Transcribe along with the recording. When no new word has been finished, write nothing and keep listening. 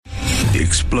The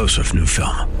explosive new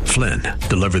film, Flynn,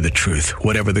 deliver the truth,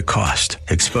 whatever the cost,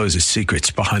 exposes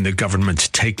secrets behind the government's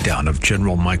takedown of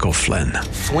General Michael Flynn.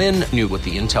 Flynn knew what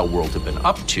the intel world had been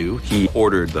up to. He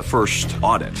ordered the first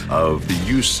audit of the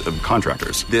use of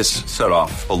contractors. This set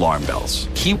off alarm bells.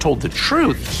 He told the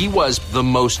truth. He was the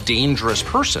most dangerous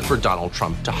person for Donald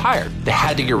Trump to hire. They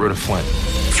had to get rid of Flynn.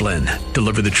 Flynn,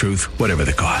 deliver the truth, whatever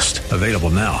the cost. Available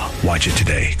now. Watch it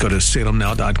today. Go to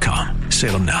salemnow.com.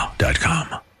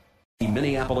 salemnow.com.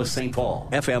 Minneapolis, St. Paul,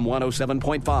 FM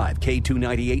 107.5,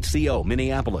 K298CO,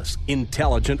 Minneapolis,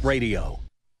 Intelligent Radio.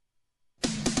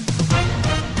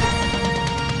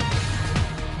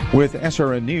 With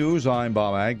SRN News, I'm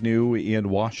Bob Agnew in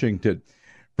Washington.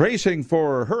 Bracing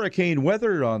for hurricane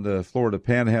weather on the Florida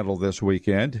Panhandle this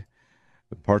weekend.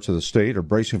 Parts of the state are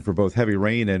bracing for both heavy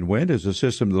rain and wind as a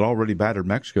system that already battered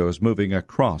Mexico is moving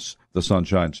across the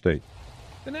Sunshine State.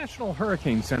 The National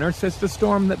Hurricane Center says the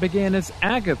storm that began as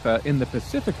Agatha in the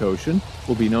Pacific Ocean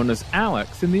will be known as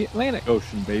Alex in the Atlantic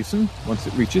Ocean basin once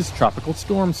it reaches tropical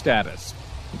storm status.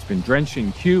 It's been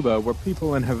drenching Cuba, where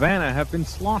people in Havana have been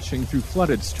sloshing through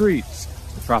flooded streets.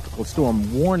 The tropical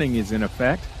storm warning is in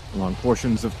effect along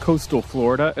portions of coastal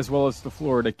Florida, as well as the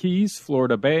Florida Keys,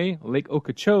 Florida Bay, Lake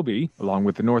Okeechobee, along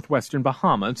with the northwestern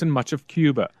Bahamas and much of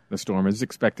Cuba. The storm is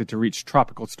expected to reach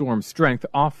tropical storm strength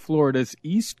off Florida's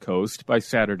east coast by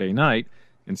Saturday night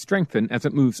and strengthen as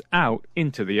it moves out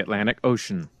into the Atlantic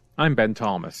Ocean. I'm Ben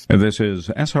Thomas. And this is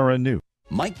SRN News.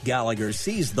 Mike Gallagher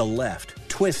sees the left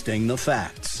twisting the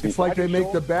facts. It's like they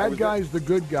make the bad guys the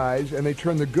good guys, and they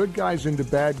turn the good guys into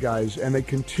bad guys, and they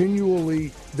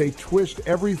twist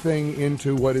everything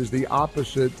into what is the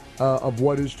opposite of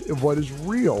what is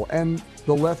real. And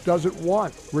the left doesn't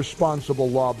want responsible,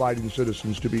 law-abiding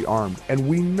citizens to be armed, and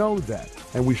we know that,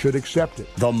 and we should accept it.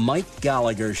 The Mike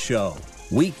Gallagher Show,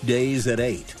 weekdays at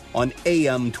 8 on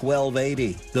AM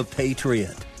 1280, The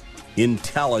Patriot.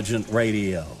 Intelligent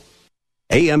Radio.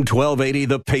 AM 1280,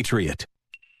 The Patriot.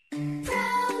 AM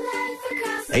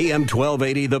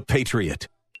 1280, The Patriot.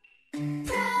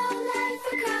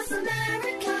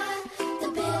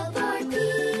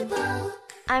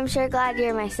 I'm sure glad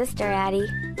you're my sister, Addie.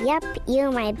 Yep,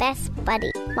 you're my best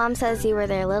buddy. Mom says you were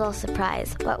their little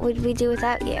surprise. What would we do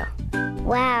without you?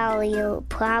 Well, you'll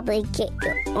probably get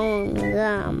your own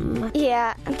gum.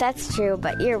 Yeah, that's true,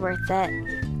 but you're worth it.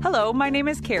 Hello, my name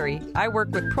is Carrie. I work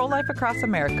with Pro-Life Across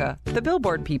America, the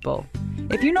Billboard people.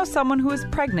 If you know someone who is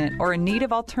pregnant or in need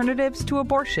of alternatives to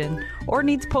abortion or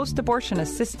needs post-abortion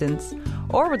assistance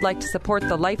or would like to support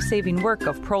the life-saving work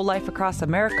of Pro-Life Across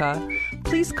America,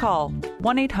 please call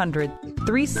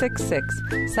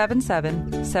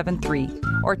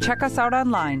 1-800-366-7773 or check us out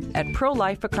online at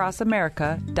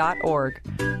prolifeacrossamerica.org.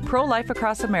 Pro-Life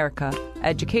Across America,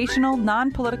 educational,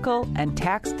 non-political, and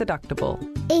tax-deductible.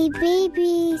 A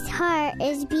baby's heart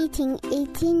is beating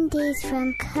 18 days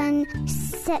from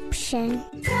conception.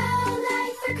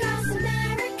 Pro-Life Across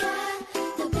America,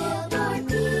 the Billboard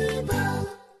people.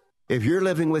 If you're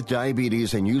living with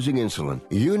diabetes and using insulin,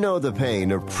 you know the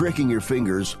pain of pricking your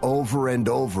fingers over and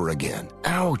over again.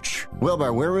 Ouch! Well, by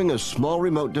wearing a small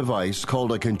remote device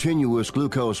called a continuous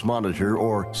glucose monitor,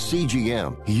 or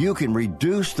CGM, you can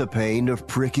reduce the pain of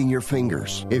pricking your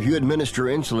fingers. If you administer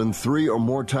insulin 3 or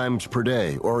more times per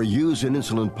day or use an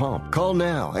insulin pump, call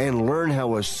now and learn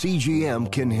how a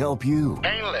CGM can help you.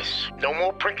 Painless. No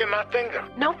more pricking my finger.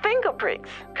 No finger pricks.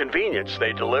 Convenience.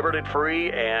 They delivered it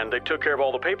free and they took care of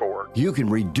all the paperwork. You can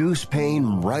reduce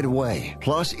pain right away.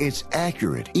 Plus, it's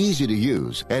accurate, easy to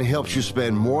use, and helps you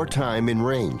spend more time in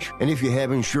range. And if you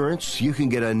have insurance, you can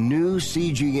get a new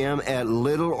CGM at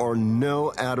little or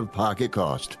no out-of-pocket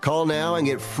cost. Call now and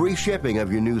get free shipping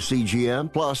of your new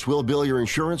CGM. Plus, we'll bill your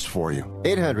insurance for you.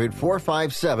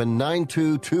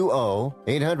 800-457-9220.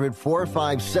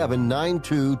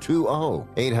 800-457-9220.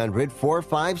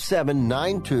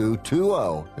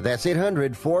 800-457-9220. That's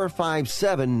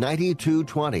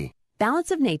 800-457-9220.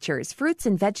 Balance of Nature's fruits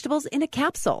and vegetables in a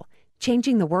capsule,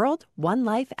 changing the world one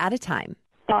life at a time.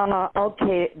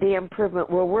 Okay, the improvement.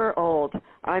 Well, we're old.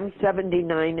 I'm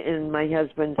 79 and my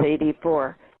husband's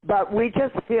 84. But we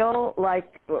just feel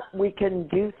like we can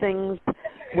do things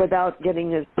without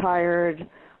getting as tired,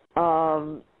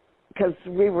 because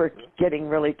we were getting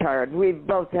really tired. We've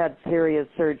both had serious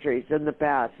surgeries in the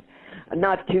past,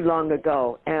 not too long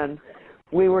ago, and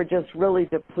we were just really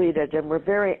depleted, and we're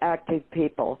very active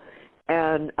people.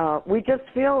 And we just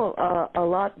feel a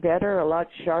lot better, a lot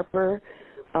sharper.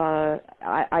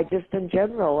 I just, in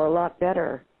general, a lot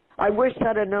better. I wish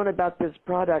I'd have known about this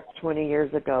product 20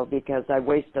 years ago because I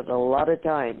wasted a lot of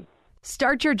time.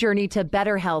 Start your journey to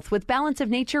better health with Balance of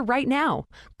Nature right now.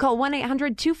 Call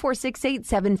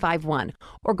 1-800-246-8751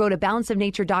 or go to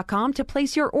balanceofnature.com to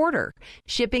place your order.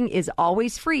 Shipping is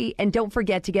always free, and don't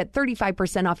forget to get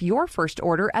 35% off your first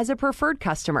order as a preferred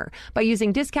customer by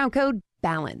using discount code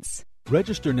BALANCE.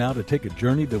 Register now to take a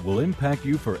journey that will impact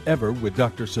you forever with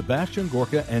Dr. Sebastian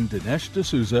Gorka and Dinesh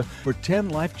D'Souza for 10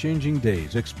 life-changing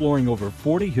days exploring over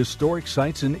 40 historic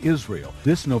sites in Israel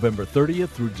this November 30th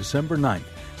through December 9th.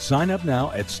 Sign up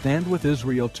now at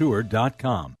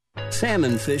standwithisraeltour.com.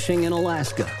 Salmon fishing in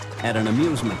Alaska, at an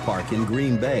amusement park in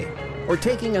Green Bay, or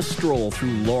taking a stroll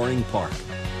through Loring Park.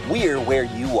 We're where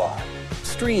you are.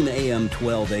 Stream AM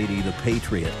 1280 The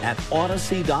Patriot at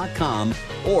Odyssey.com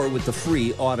or with the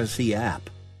free Odyssey app.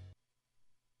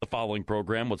 The following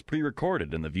program was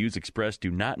pre-recorded, and the views expressed do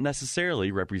not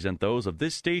necessarily represent those of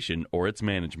this station or its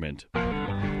management.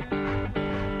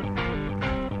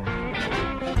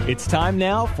 It's time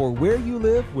now for Where You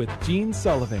Live with Gene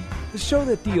Sullivan, the show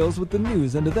that deals with the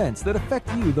news and events that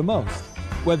affect you the most.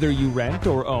 Whether you rent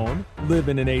or own, live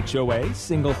in an HOA,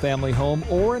 single-family home,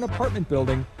 or an apartment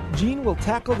building, Gene will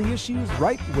tackle the issues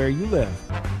right where you live.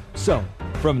 So,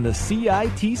 from the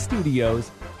CIT studios,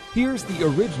 here's the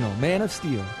original Man of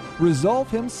Steel,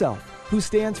 Resolve himself, who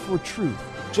stands for truth,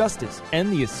 justice,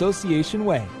 and the association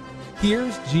way.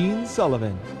 Here's Gene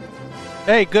Sullivan.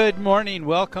 Hey, good morning.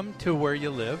 Welcome to Where You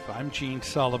Live. I'm Gene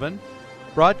Sullivan,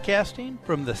 broadcasting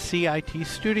from the CIT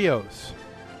studios.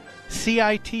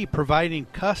 CIT providing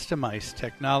customized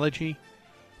technology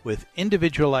with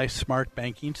individualized smart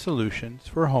banking solutions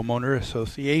for homeowner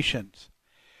associations.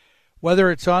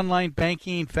 Whether it's online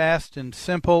banking, fast and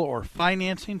simple, or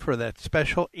financing for that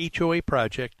special HOA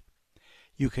project,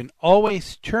 you can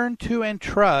always turn to and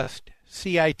trust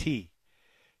CIT.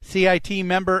 CIT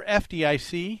member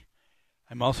FDIC.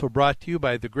 I'm also brought to you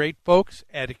by the great folks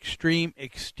at Extreme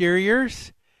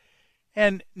Exteriors.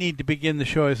 And need to begin the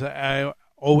show as I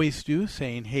always do,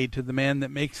 saying hey to the man that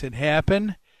makes it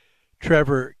happen,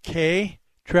 Trevor K.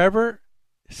 Trevor,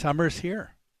 summer's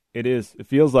here. It is. It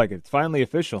feels like it. It's finally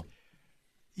official.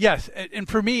 Yes, and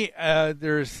for me,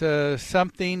 there's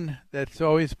something that's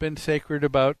always been sacred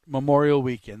about Memorial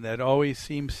Weekend. That always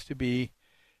seems to be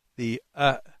the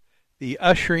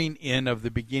ushering in of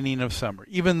the beginning of summer,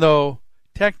 even though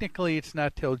technically it's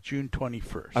not till June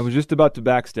 21st. I was just about to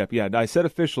backstep. Yeah, I said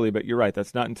officially, but you're right.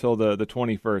 That's not until the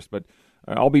 21st. But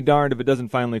I'll be darned if it doesn't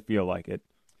finally feel like it.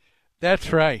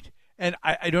 That's right. And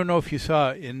I don't know if you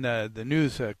saw in the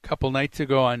news a couple nights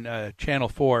ago on Channel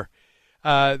 4,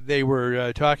 they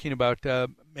were talking about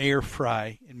Mayor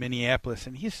Fry in Minneapolis.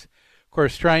 And he's, of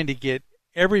course, trying to get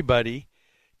everybody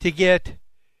to get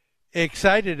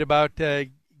excited about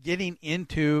getting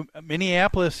into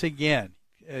Minneapolis again.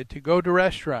 To go to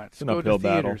restaurants, go to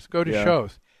theaters, go to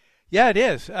shows. Yeah, it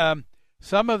is.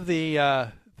 Some of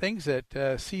the things that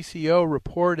CCO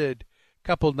reported a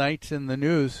couple nights in the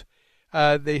news,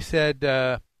 they said,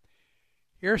 here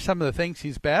are some of the things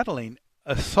he's battling.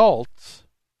 Assaults,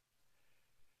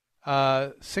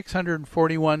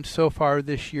 641 so far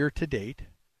this year to date,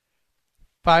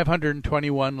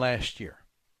 521 last year.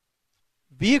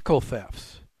 Vehicle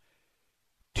thefts,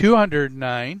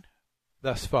 209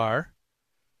 thus far.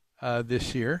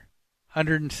 This year,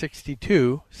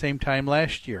 162, same time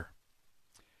last year.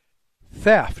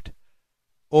 Theft,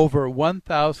 over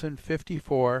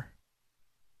 1,054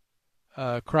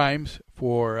 crimes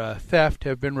for theft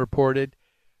have been reported,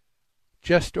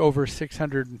 just over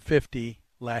 650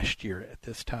 last year at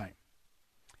this time.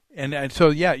 And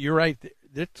so, yeah, you're right.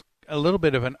 It's a little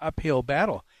bit of an uphill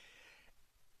battle.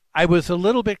 I was a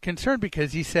little bit concerned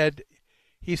because he said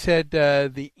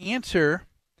the answer...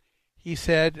 He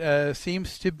said,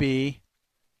 seems to be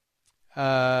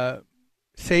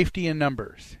safety in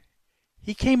numbers.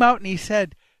 He came out and he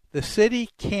said the city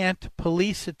can't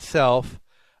police itself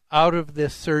out of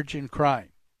this surge in crime.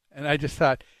 And I just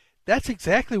thought, that's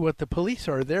exactly what the police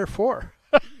are there for.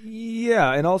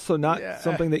 Yeah, and also not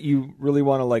something that you really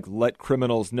want to let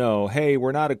criminals know, hey,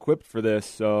 we're not equipped for this,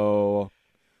 so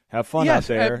have fun out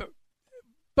there.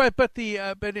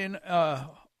 But in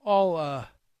all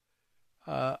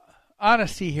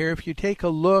honesty here, if you take a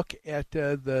look at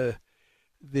the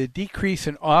decrease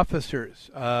in officers,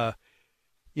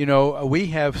 we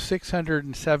have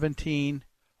 617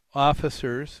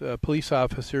 officers, police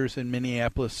officers in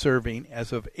Minneapolis serving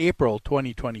as of April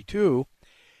 2022.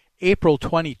 April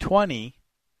 2020,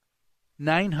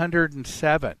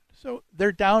 907. So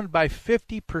they're down by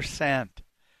 50%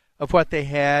 of what they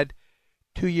had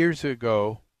 2 years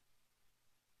ago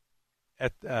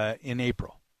in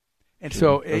April. And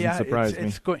so,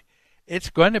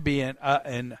 it's going to be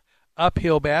an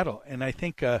uphill battle. And I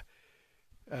think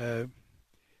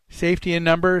safety in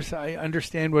numbers. I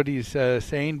understand what he's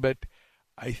saying, but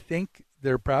I think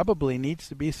there probably needs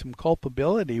to be some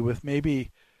culpability with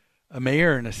maybe a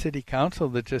mayor and a city council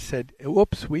that just said,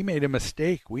 "Whoops, we made a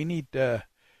mistake. We need to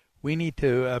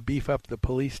beef up the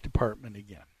police department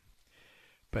again."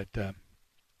 But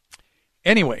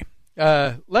anyway,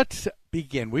 let's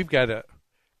begin. We've got a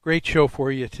great show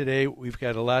for you today. We've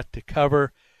got a lot to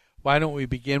cover. Why don't we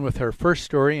begin with our first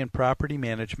story in property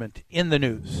management in the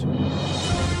news?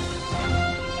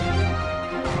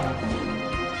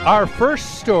 Our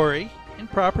first story in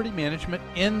property management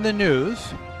in the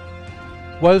news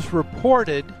was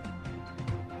reported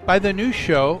by the news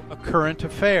show A Current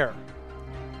Affair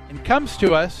and comes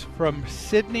to us from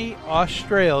Sydney,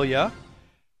 Australia,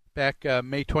 back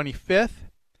May 25th,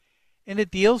 and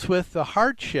it deals with the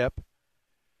hardship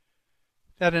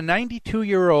that a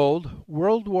 92-year-old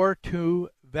World War II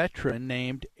veteran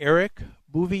named Eric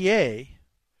Bouvier,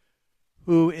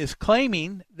 who is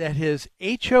claiming that his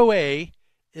HOA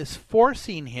is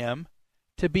forcing him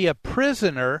to be a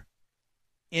prisoner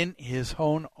in his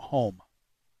own home.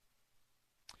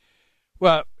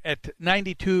 Well, at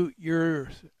 92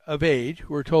 years of age,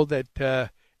 we're told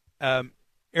that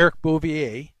Eric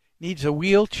Bouvier needs a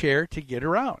wheelchair to get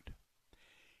around.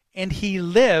 And he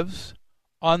lives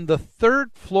on the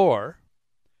third floor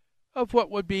of what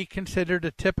would be considered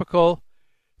a typical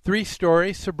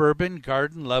 3-story suburban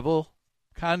garden-level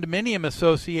condominium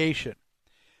association.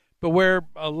 But where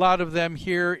a lot of them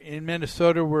here in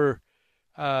Minnesota would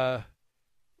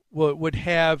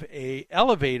have a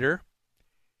elevator,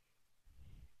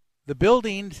 the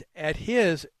buildings at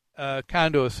his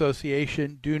condo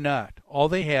association do not. All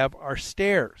they have are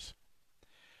stairs.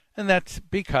 And that's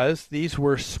because these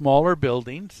were smaller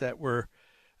buildings that were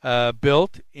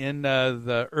built in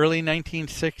the early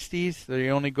 1960s. They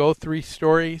only go 3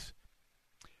 stories.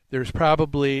 There's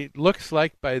probably, looks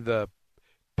like by the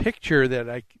picture that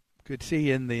I could see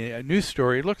in the news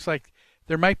story, it looks like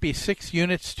there might be 6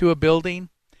 units to a building.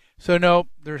 So no,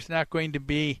 there's not going to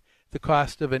be the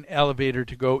cost of an elevator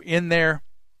to go in there.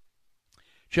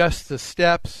 Just the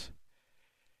steps.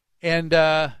 And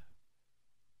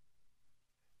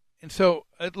so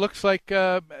it looks like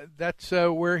that's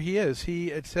where he is.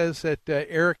 It says that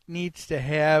Eric needs to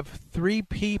have 3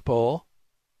 people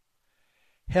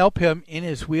help him in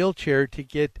his wheelchair to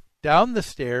get down the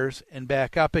stairs and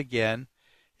back up again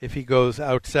if he goes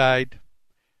outside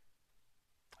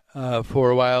for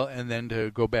a while and then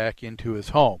to go back into his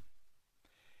home.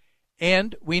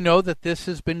 And we know that this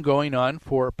has been going on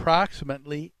for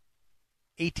approximately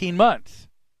 18 months.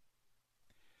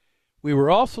 We were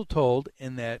also told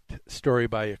in that story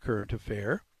by A Current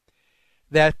Affair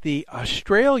that the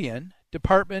Australian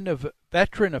Department of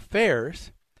Veteran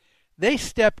Affairs, they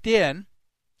stepped in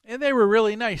and they were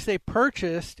really nice. They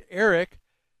purchased Eric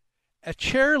a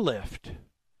chairlift.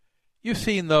 You've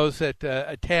seen those that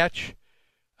attach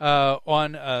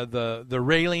on the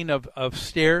railing of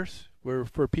stairs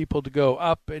for people to go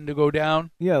up and to go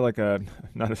down. Yeah, like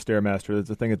not a Stairmaster.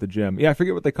 It's a thing at the gym. Yeah, I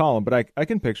forget what they call them, but I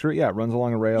can picture it. Yeah, it runs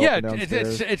along a rail. Yeah, up and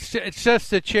downstairs. it's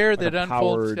just a chair that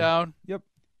unfolds down. Yep.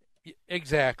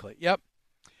 Exactly. Yep.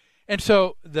 And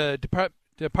so the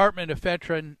Department of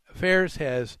Veteran Affairs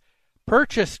has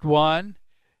purchased one.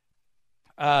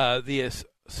 The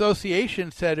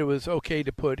association said it was okay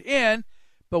to put in,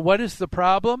 but what is the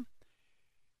problem?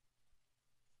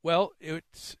 Well,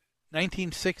 it's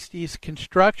 1960s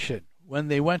construction. When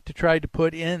they went to try to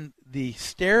put in the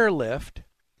stair lift,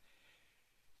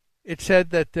 it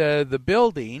said that the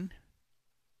building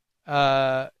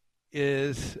was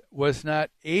not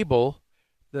able,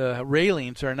 the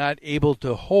railings are not able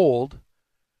to hold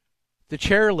the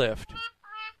chairlift.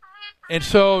 And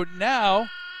so now,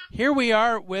 here we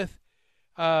are with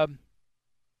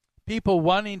people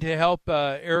wanting to help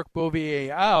Eric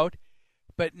Bouvier out,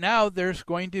 but now there's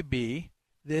going to be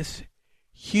this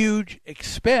huge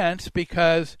expense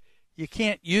because you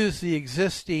can't use the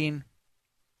existing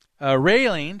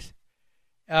railings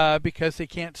because they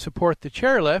can't support the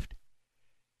chairlift.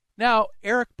 Now,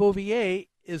 Eric Bouvier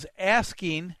is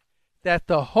asking that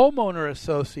the homeowner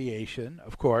association,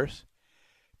 of course,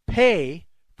 pay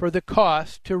for the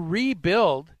cost to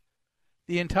rebuild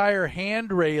the entire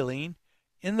hand railing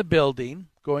in the building,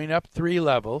 going up 3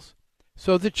 levels,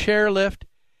 so the chairlift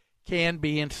can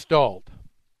be installed.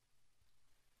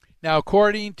 Now,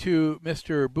 according to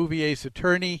Mr. Bouvier's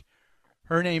attorney,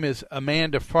 her name is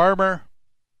Amanda Farmer.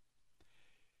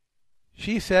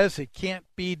 She says it can't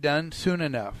be done soon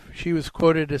enough. She was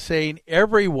quoted as saying,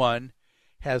 "Everyone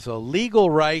has a legal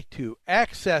right to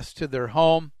access to their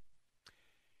home,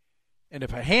 and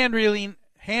if a hand railing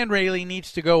hand railing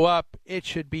needs to go up, it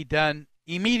should be done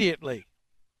immediately.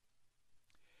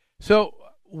 So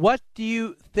what do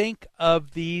you think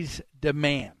of these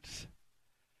demands?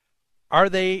 Are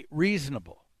they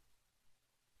reasonable?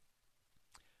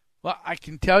 Well, I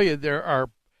can tell you there are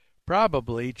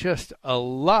probably just a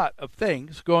lot of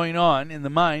things going on in the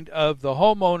mind of the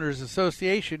Homeowners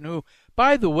Association, who,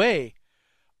 by the way,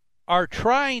 are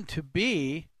trying to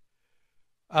be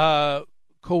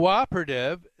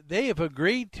cooperative. They have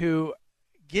agreed to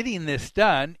getting this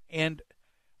done, and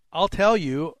I'll tell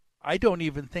you, I don't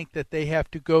even think that they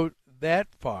have to go that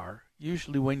far.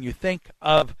 Usually when you think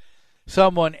of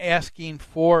someone asking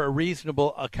for a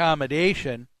reasonable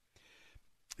accommodation,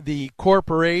 the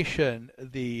corporation,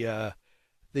 the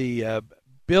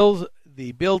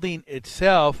building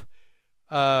itself,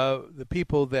 the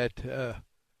people that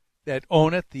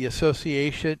own it, the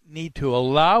association, need to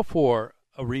allow for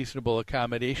a reasonable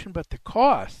accommodation, but the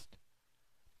cost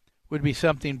would be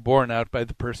something borne out by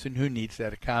the person who needs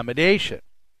that accommodation.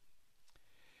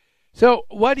 So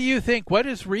what do you think? What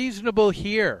is reasonable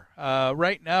here?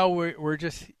 Right now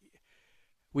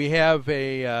we have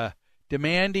a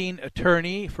demanding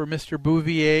attorney for Mr.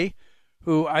 Bouvier,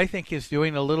 who I think is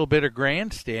doing a little bit of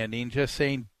grandstanding, just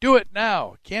saying, do it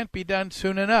now. Can't be done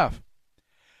soon enough.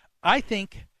 I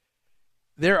think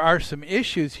there are some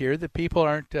issues here that people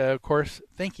aren't, of course,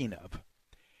 thinking of.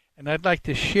 And I'd like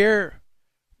to share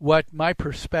what my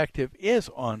perspective is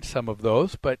on some of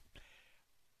those, but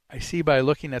I see by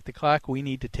looking at the clock we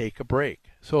need to take a break.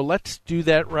 So let's do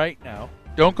that right now.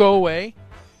 Don't go away.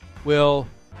 We'll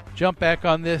jump back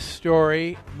on this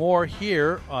story more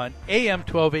here on AM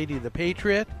 1280 The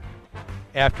Patriot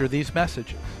after these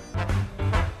messages.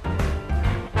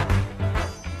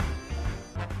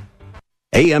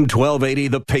 AM 1280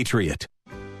 The Patriot.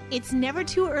 It's never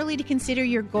too early to consider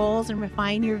your goals and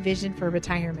refine your vision for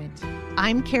retirement.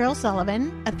 I'm Carol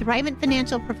Sullivan, a Thrivent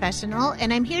financial professional,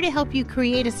 and I'm here to help you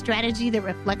create a strategy that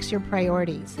reflects your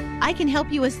priorities. I can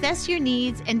help you assess your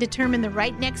needs and determine the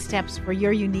right next steps for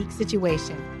your unique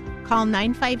situation. Call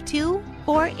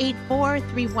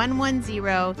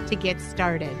 952-484-3110 to get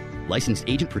started. Licensed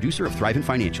agent producer of Thrivent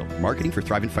Financial. Marketing for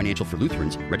Thrivent Financial for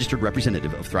Lutherans. Registered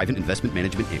representative of Thrivent Investment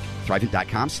Management, Inc.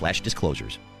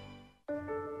 Thrivent.com/disclosures.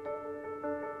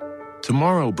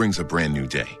 Tomorrow brings a brand new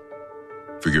day.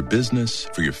 For your business,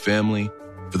 for your family,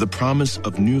 for the promise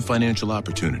of new financial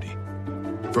opportunity.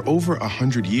 For over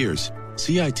 100 years,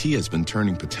 CIT has been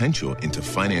turning potential into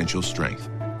financial strength.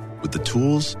 With the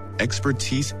tools,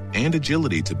 expertise, and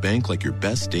agility to bank like your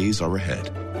best days are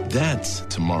ahead. That's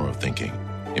tomorrow thinking.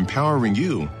 Empowering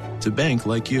you to bank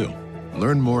like you.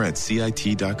 Learn more at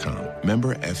CIT.com.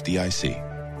 Member FDIC.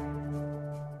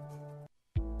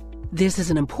 This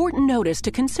is an important notice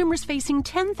to consumers facing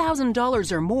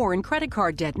 $10,000 or more in credit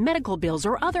card debt, medical bills,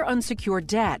 or other unsecured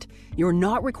debt. You're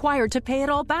not required to pay it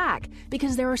all back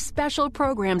because there are special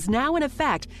programs now in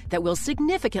effect that will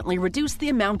significantly reduce the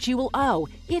amount you will owe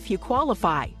if you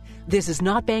qualify. This is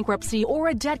not bankruptcy or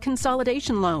a debt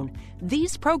consolidation loan.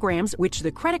 These programs, which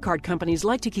the credit card companies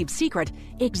like to keep secret,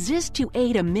 exist to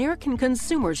aid American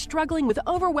consumers struggling with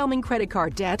overwhelming credit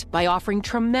card debt by offering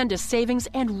tremendous savings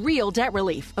and real debt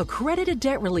relief. Accredited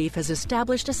Debt Relief has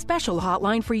established a special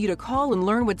hotline for you to call and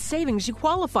learn what savings you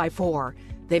qualify for.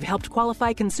 They've helped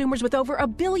qualify consumers with over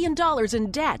 $1 billion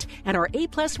in debt and are A+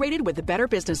 rated with the Better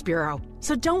Business Bureau.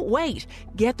 So don't wait.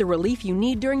 Get the relief you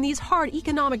need during these hard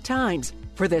economic times.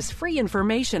 For this free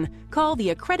information, call the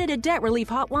Accredited Debt Relief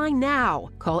Hotline now.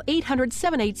 Call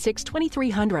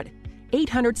 800-786-2300.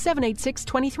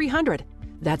 800-786-2300.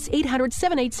 That's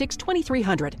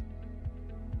 800-786-2300.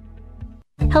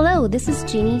 Hello, this is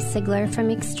Jeannie Sigler from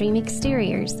Extreme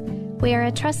Exteriors. We are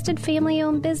a trusted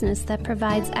family-owned business that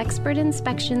provides expert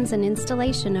inspections and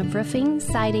installation of roofing,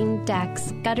 siding,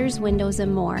 decks, gutters, windows,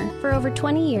 and more. For over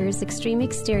 20 years, Extreme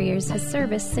Exteriors has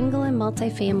serviced single and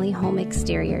multifamily home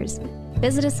exteriors.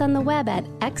 Visit us on the web at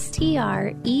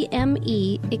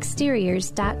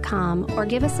xtremeexteriors.com or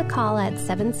give us a call at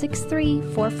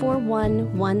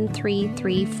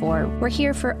 763-441-1334. We're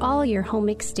here for all your home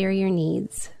exterior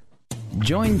needs.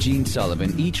 Join Gene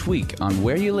Sullivan each week on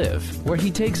Where You Live, where he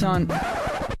takes on...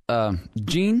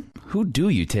 Gene, who do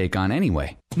you take on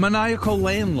anyway? Maniacal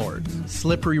landlords,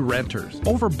 slippery renters,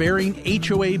 overbearing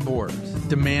HOA boards,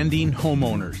 demanding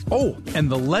homeowners. Oh, and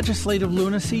the legislative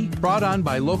lunacy brought on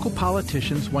by local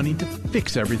politicians wanting to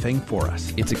fix everything for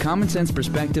us. It's a common sense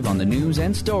perspective on the news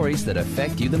and stories that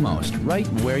affect you the most, right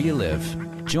where you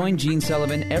live. Join Gene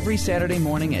Sullivan every Saturday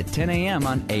morning at 10 a.m.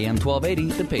 on AM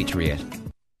 1280, The Patriot.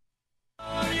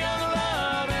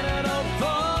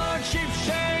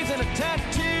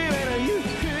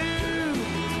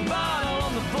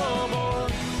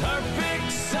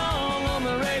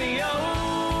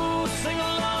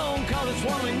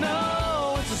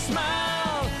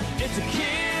 It's a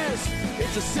kiss,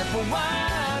 it's a sip of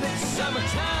wine, it's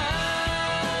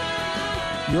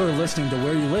summertime. You're listening to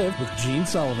Where You Live with Gene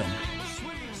Sullivan.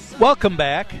 Welcome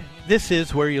back. This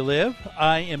is Where You Live.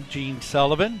 I am Gene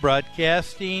Sullivan,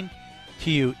 broadcasting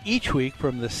to you each week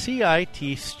from the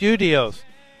CIT studios.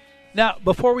 Now,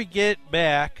 before we get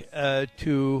back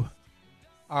to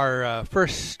our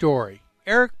first story,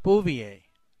 Eric Bouvier,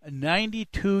 a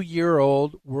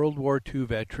 92-year-old World War II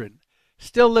veteran,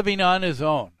 still living on his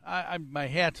own. My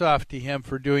hat's off to him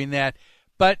for doing that.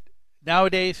 But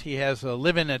nowadays, he has a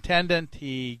live-in attendant.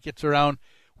 He gets around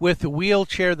with a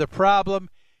wheelchair. The problem,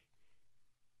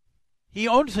 he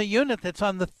owns a unit that's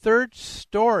on the third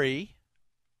story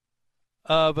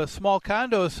of a small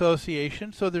condo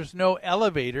association, so there's no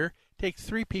elevator. It takes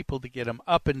 3 people to get him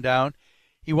up and down.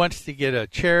 He wants to get a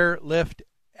chair lift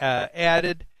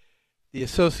added. The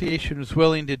association was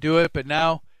willing to do it, but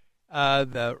now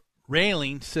the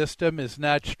railing system is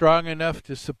not strong enough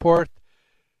to support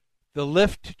the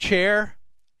lift chair,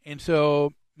 and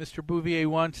so Mr. Bouvier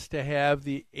wants to have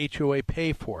the HOA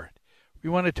pay for it. We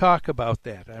want to talk about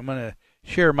that. I'm going to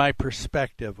share my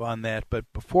perspective on that,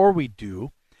 but before we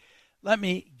do, let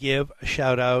me give a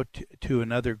shout-out to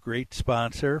another great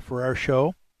sponsor for our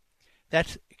show.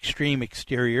 That's Extreme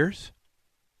Exteriors.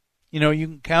 You know, you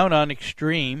can count on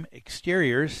Extreme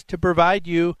Exteriors to provide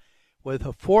you with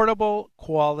affordable,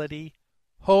 quality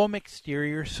home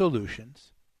exterior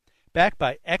solutions backed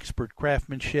by expert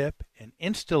craftsmanship and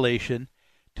installation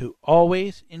to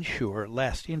always ensure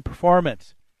lasting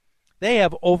performance. They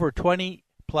have over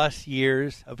 20-plus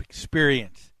years of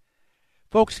experience.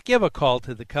 Folks, give a call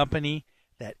to the company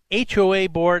that HOA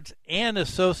boards and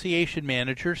association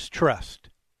managers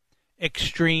trust.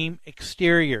 Extreme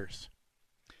Exteriors.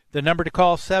 The number to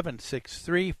call,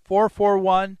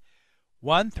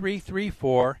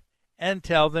 763-441-1334, and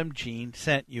tell them Gene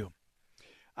sent you.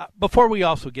 Before we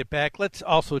also get back, let's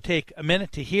also take a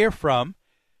minute to hear from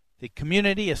the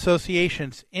Community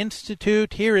Associations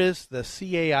Institute. Here is the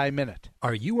CAI Minute.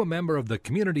 Are you a member of the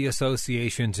Community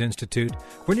Associations Institute?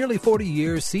 For nearly 40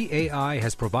 years, CAI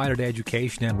has provided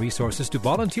education and resources to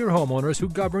volunteer homeowners who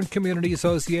govern community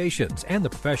associations and the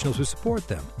professionals who support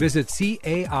them. Visit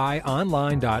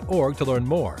caionline.org to learn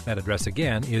more. That address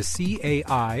again is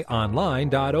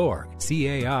caionline.org.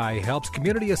 CAI helps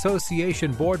community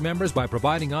association board members by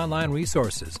providing online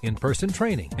resources, in-person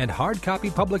training, and hard copy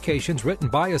publications written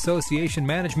by association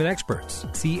management experts.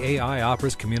 CAI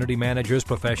offers community managers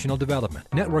professional development,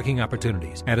 networking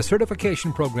opportunities, and a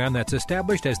certification program that's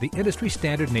established as the industry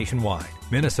standard nationwide.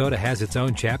 Minnesota has its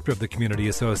own chapter of the Community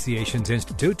Associations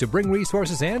Institute to bring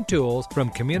resources and tools from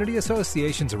community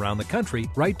associations around the country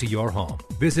right to your home.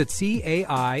 Visit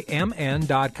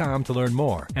CAIMN.com to learn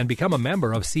more and become a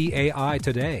member of CAI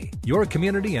today. Your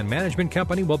community and management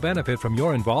company will benefit from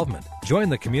your involvement. Join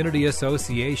the Community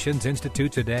Associations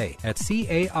Institute today at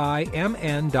CAIMN.com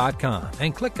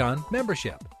and click on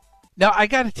Membership. Now, I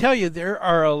got to tell you, there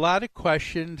are a lot of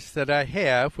questions that I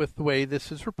have with the way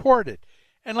this is reported.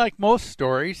 And like most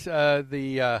stories,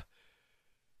 instead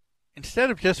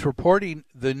of just reporting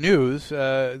the news,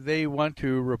 they want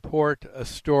to report a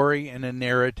story and a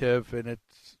narrative, and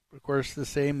it's, of course, the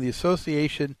same. The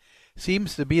association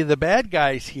seems to be the bad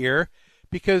guys here,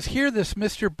 because here this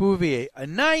Mr. Bouvier, a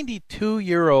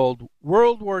 92-year-old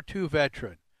World War II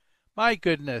veteran, my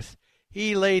goodness,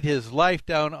 he laid his life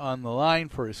down on the line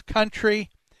for his country,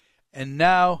 and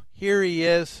now here he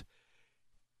is.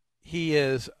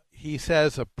 He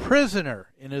says, a prisoner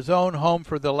in his own home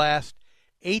for the last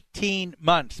 18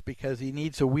 months because he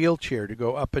needs a wheelchair to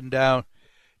go up and down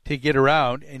to get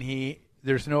around, and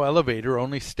there's no elevator,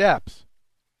 only steps.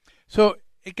 So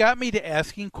it got me to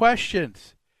asking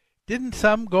questions. Didn't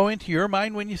some go into your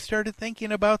mind when you started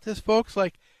thinking about this, folks?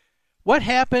 Like, what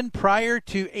happened prior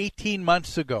to 18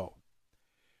 months ago?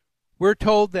 We're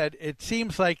told that it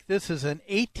seems like this is an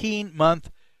 18-month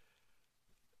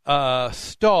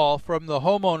stall from the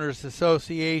Homeowners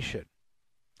Association.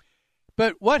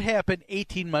 But what happened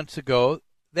 18 months ago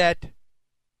that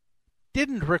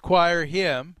didn't require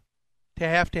him to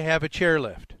have a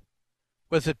chairlift?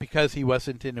 Was it because he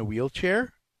wasn't in a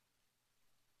wheelchair?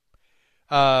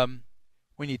 When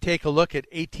you take a look at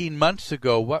 18 months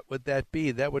ago, what would that be?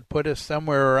 That would put us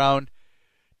somewhere around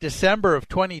December of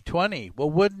 2020. Well,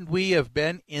 wouldn't we have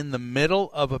been in the middle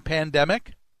of a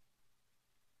pandemic?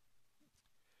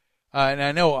 And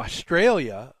I know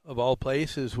Australia, of all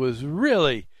places, was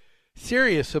really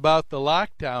serious about the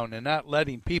lockdown and not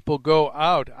letting people go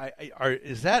out.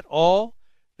 Is that all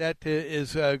that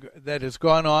has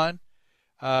gone on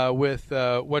with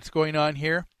what's going on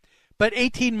here? But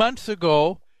 18 months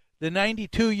ago, the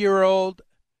 92-year-old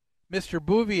Mr.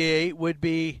 Bouvier would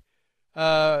be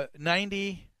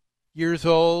 90 years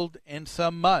old and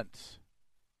some months.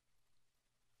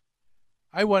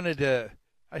 I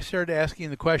started asking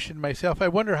the question myself, I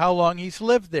wonder how long he's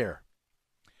lived there.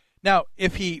 Now,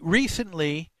 if he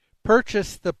recently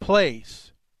purchased the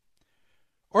place,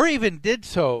 or even did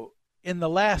so in the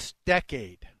last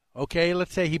decade, okay,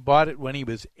 let's say he bought it when he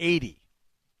was 80,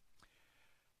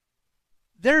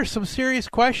 there are some serious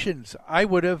questions I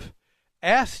would have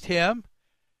asked him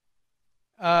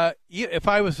if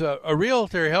I was a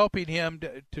realtor helping him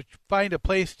to find a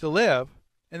place to live,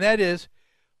 and that is,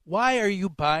 why are you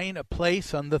buying a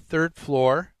place on the 3rd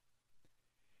floor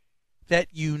that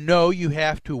you know you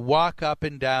have to walk up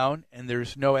and down and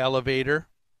there's no elevator?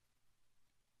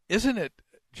 Isn't it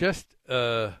just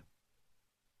a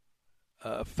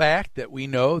fact that we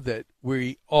know that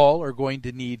we all are going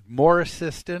to need more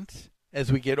assistance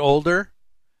as we get older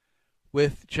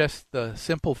with just the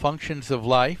simple functions of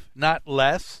life, not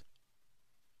less?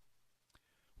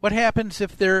 What happens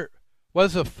if there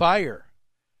was a fire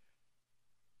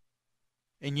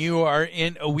and you are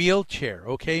in a wheelchair?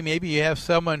 Okay, maybe you have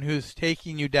someone who's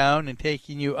taking you down and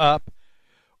taking you up,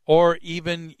 or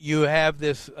even you have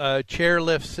this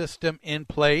chairlift system in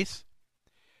place,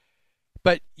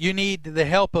 but you need the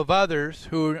help of others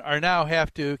who are now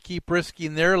have to keep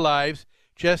risking their lives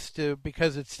just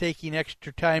because it's taking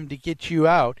extra time to get you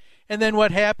out. And then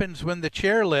what happens when the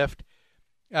chairlift,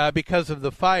 because of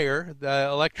the fire, the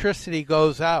electricity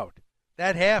goes out?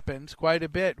 That happens quite a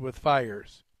bit with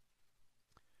fires.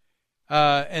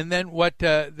 And then what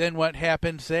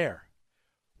happens there?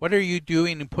 What are you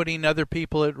doing in putting other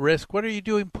people at risk? What are you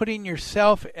doing putting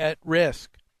yourself at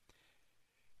risk?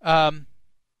 Let's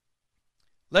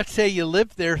say you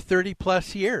lived there 30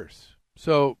 plus years.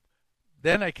 So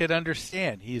then I could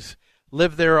understand. He's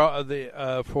lived there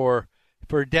for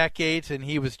decades, and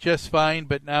he was just fine,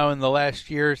 but now in the last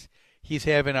years he's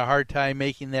having a hard time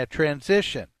making that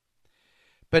transition.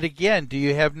 But again, do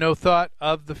you have no thought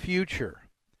of the future?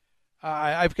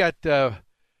 I've got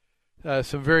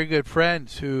some very good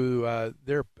friends who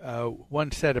their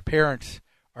one set of parents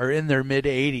are in their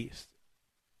mid-80s,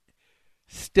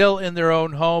 still in their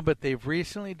own home, but they've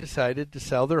recently decided to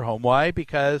sell their home. Why?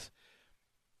 Because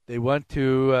they want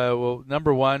to,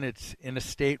 number one, it's in a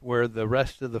state where the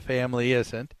rest of the family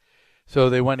isn't, so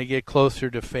they want to get closer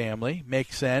to family.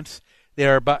 Makes sense.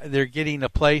 They're getting a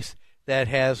place that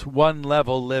has one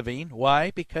level living.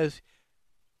 Why? Because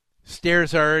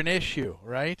stairs are an issue,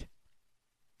 right?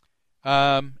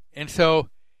 And so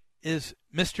is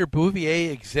Mr.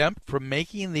 Bouvier exempt from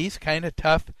making these kind of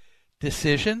tough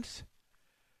decisions?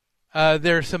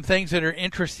 There are some things that are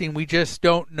interesting we just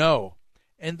don't know.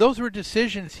 And those were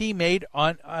decisions he made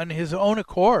on his own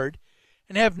accord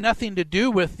and have nothing to do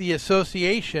with the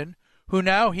association, who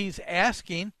now he's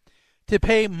asking to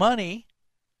pay money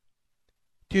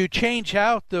to change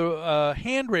out the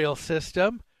handrail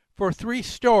system for 3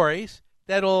 stories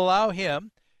that will allow him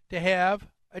to have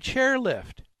a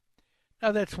chairlift.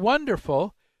 Now that's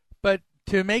wonderful, but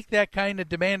to make that kind of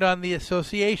demand on the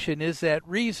association, is that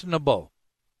reasonable?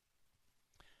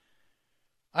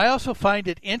 I also find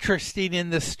it interesting in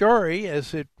this story,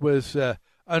 as it was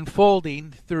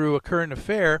unfolding through a current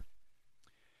affair,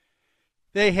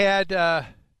 they had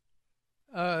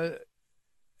an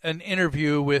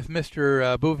interview with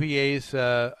Mr. Bouvier's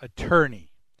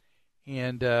attorney.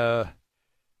 And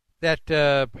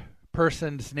that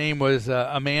person's name was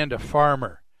Amanda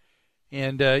Farmer.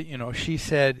 And, she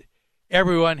said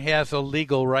everyone has a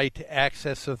legal right to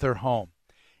access of their home.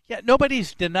 Yeah,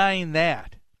 nobody's denying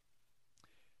that.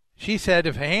 She said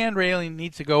if a hand railing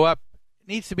needs to go up, it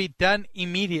needs to be done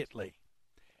immediately.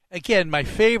 Again, my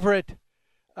favorite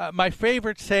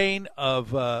saying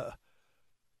of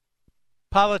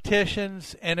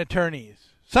politicians and attorneys: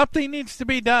 something needs to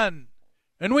be done,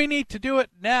 and we need to do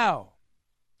it now.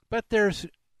 But there's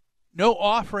no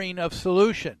offering of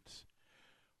solutions.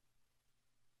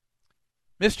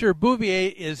 Mr.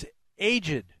 Bouvier is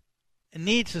aged and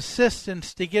needs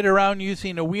assistance to get around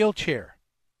using a wheelchair.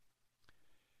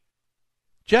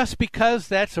 Just because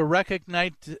that's a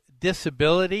recognized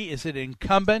disability, is it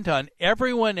incumbent on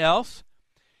everyone else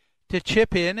to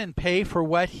chip in and pay for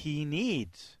what he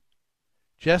needs,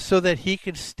 just so that he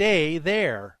can stay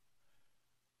there,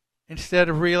 instead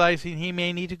of realizing he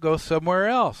may need to go somewhere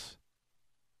else?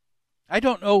 I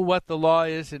don't know what the law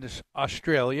is in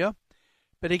Australia,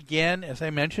 but again, as I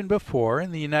mentioned before,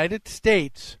 in the United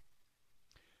States,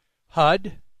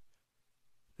 HUD,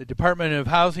 the Department of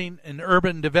Housing and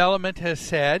Urban Development, has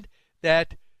said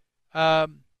that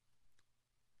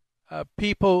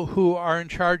people who are in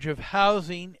charge of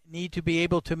housing need to be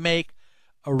able to make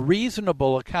a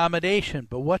reasonable accommodation.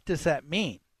 But what does that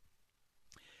mean?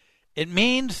 It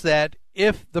means that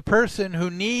if the person who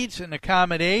needs an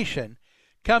accommodation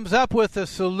comes up with a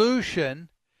solution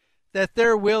that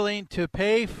they're willing to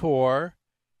pay for,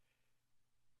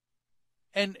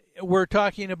 and we're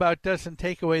talking about doesn't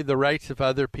take away the rights of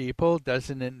other people,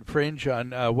 doesn't infringe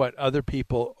on what other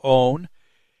people own,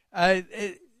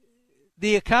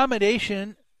 the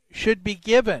accommodation should be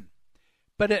given.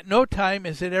 But at no time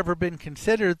has it ever been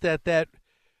considered that that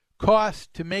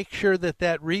cost to make sure that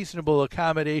that reasonable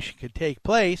accommodation could take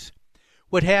place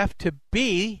would have to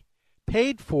be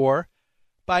paid for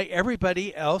by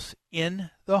everybody else in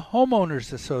the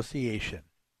homeowners association.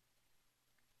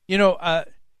 You know,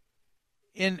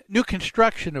 in new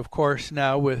construction, of course,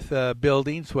 now with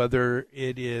buildings, whether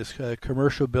it is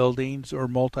commercial buildings or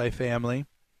multifamily,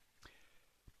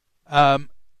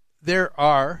 there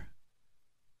are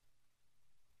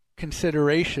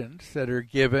considerations that are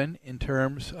given in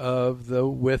terms of the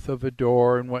width of a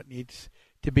door and what needs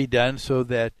to be done so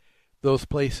that those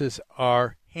places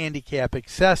are handicap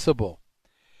accessible.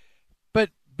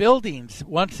 But buildings,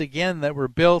 once again, that were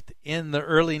built in the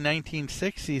early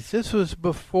 1960s, this was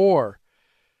before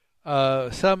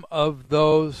some of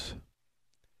those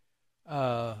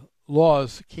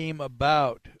laws came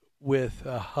about with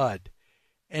HUD.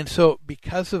 And so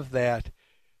because of that,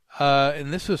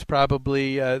 and this was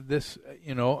probably this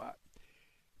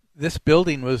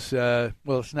building was,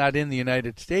 well, it's not in the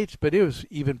United States, but it was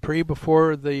even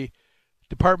before the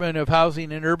Department of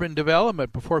Housing and Urban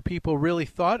Development, before people really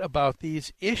thought about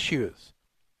these issues.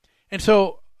 And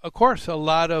so, of course, a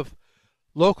lot of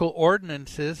local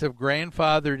ordinances have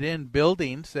grandfathered in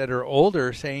buildings that are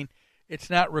older, saying it's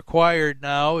not required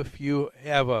now if you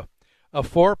have a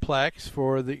fourplex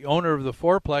for the owner of the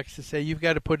fourplex to say you've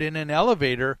got to put in an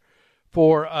elevator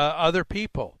for other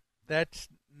people. That's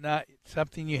not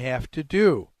something you have to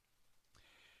do.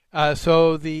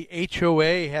 So the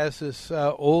HOA has this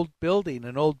old building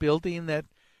that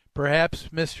perhaps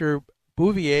Mr.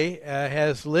 Bouvier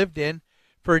has lived in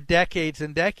for decades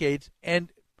and decades and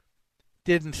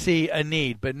didn't see a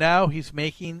need. But now he's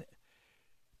making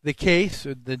the case,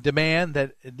 or the demand,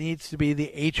 that it needs to be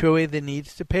the HOA that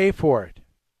needs to pay for it.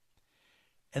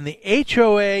 And the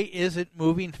HOA isn't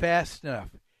moving fast enough.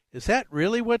 Is that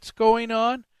really what's going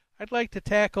on? I'd like to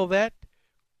tackle that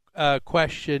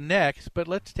question next, but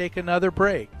let's take another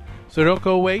break. So don't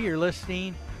go away. You're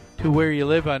listening to Where You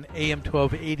Live on AM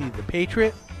 1280 The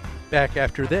Patriot. Back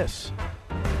after this.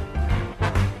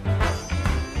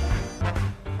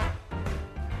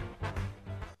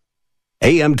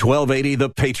 AM 1280 The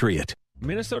Patriot.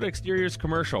 Minnesota Exteriors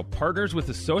Commercial partners with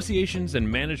associations and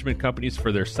management companies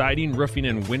for their siding, roofing,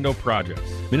 and window projects.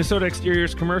 Minnesota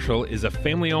Exteriors Commercial is a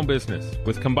family-owned business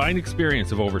with combined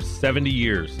experience of over 70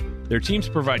 years. Their teams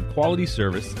provide quality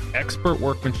service, expert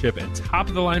workmanship, and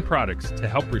top-of-the-line products to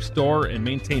help restore and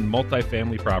maintain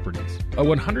multifamily properties. A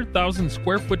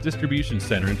 100,000-square-foot distribution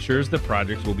center ensures that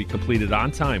projects will be completed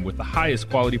on time with the highest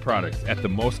quality products at the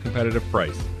most competitive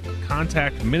price.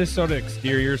 Contact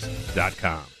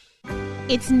MinnesotaExteriors.com.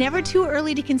 It's never too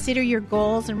early to consider your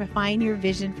goals and refine your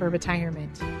vision for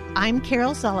retirement. I'm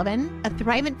Carol Sullivan, a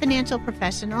Thrivent financial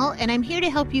professional, and I'm here to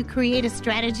help you create a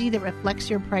strategy that reflects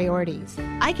your priorities.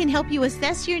 I can help you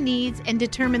assess your needs and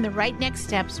determine the right next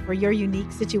steps for your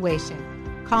unique situation.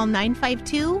 Call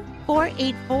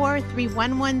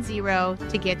 952-484-3110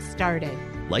 to get started.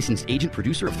 Licensed agent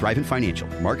producer of Thrivent Financial.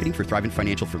 Marketing for Thrivent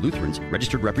Financial for Lutherans.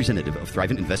 Registered representative of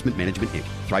Thrivent Investment Management, Inc.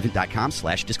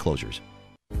 Thrivent.com/disclosures.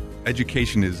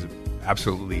 Education is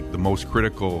absolutely the most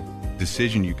critical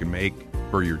decision you can make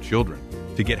for your children.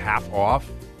 To get half off,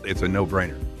 it's a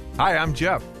no-brainer. Hi, I'm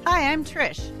Jeff. Hi, I'm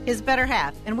Trish, his better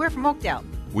half, and we're from Oakdale.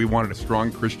 We wanted a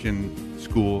strong Christian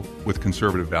school with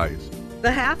conservative values.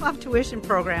 The half-off tuition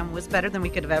program was better than we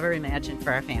could have ever imagined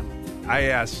for our family. I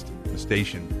asked the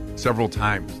station several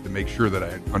times to make sure that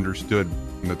I understood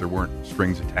that there weren't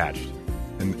strings attached,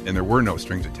 and there were no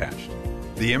strings attached.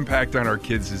 The impact on our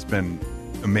kids has been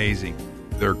amazing.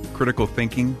 Their critical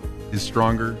thinking is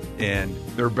stronger, and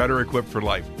they're better equipped for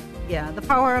life. Yeah, the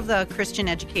power of the Christian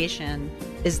education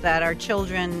is that our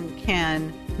children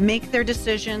can make their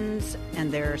decisions,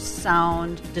 and their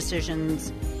sound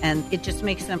decisions, and it just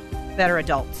makes them better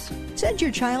adults. Send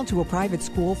your child to a private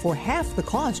school for half the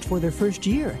cost for their first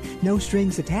year. No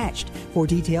strings attached. For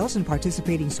details and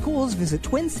participating schools, visit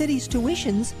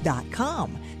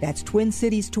TwinCitiesTuitions.com. That's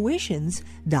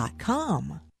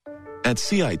TwinCitiesTuitions.com. At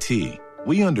CIT,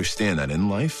 we understand that in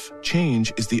life,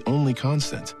 change is the only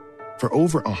constant. For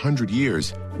over 100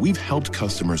 years, we've helped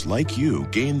customers like you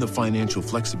gain the financial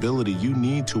flexibility you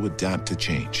need to adapt to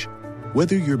change.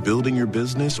 Whether you're building your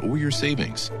business or your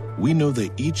savings, we know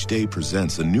that each day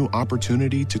presents a new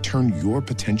opportunity to turn your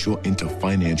potential into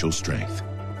financial strength.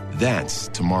 That's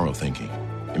tomorrow thinking,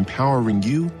 empowering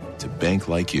you to bank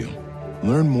like you.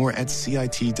 Learn more at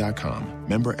CIT.com.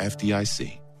 Member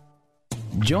FDIC.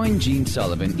 Join Gene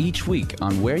Sullivan each week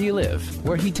on Where You Live,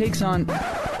 where he takes on...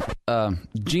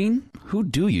 Gene, who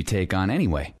do you take on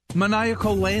anyway?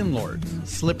 Maniacal landlords,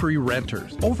 slippery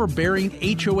renters, overbearing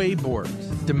HOA boards,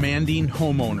 demanding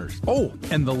homeowners. Oh,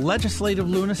 and the legislative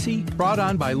lunacy brought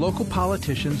on by local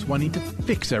politicians wanting to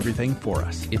fix everything for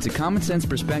us. It's a common sense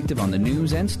perspective on the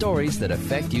news and stories that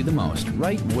affect you the most,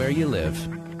 right where you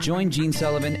live. Join Gene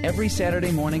Sullivan every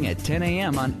Saturday morning at 10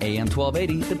 a.m. on AM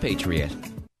 1280, The Patriot.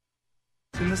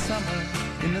 In the summer,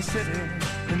 in the city,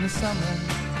 in the summer,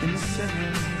 in the city.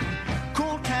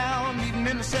 Cool town, meeting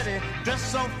in the city,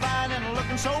 dressed so fine and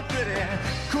looking so pretty.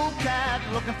 Cool cat,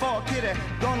 looking for a kitty,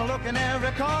 gonna look in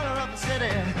every corner of the city.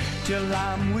 Till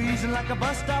I'm wheezing like a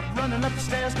bus stop, running up the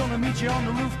stairs, gonna meet you on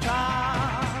the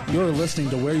rooftop. You're listening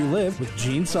to Where You Live with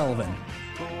Gene Sullivan.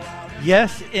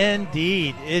 Yes,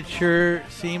 indeed. It sure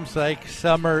seems like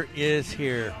summer is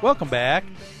here. Welcome back.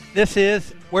 This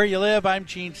is Where You Live. I'm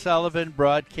Gene Sullivan,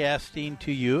 broadcasting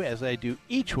to you, as I do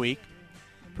each week,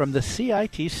 from the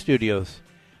CIT studios.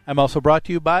 I'm also brought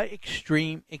to you by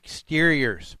Extreme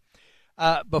Exteriors.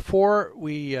 Before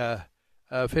we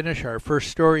finish our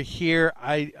first story here,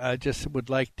 I just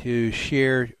would like to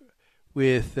share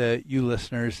with you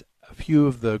listeners a few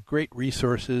of the great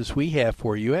resources we have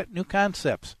for you at New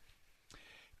Concepts.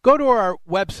 Go to our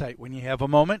website when you have a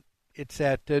moment. It's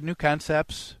at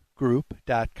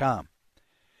newconceptsgroup.com.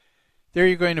 There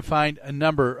you're going to find a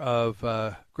number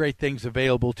of great things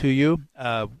available to you.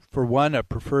 For one, a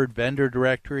preferred vendor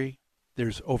directory.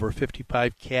 There's over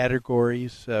 55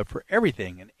 categories for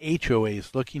everything an HOA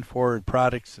is looking for in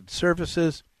products and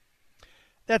services.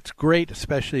 That's great,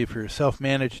 especially if you're a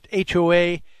self-managed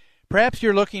HOA. Perhaps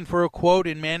you're looking for a quote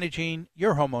in managing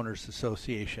your homeowners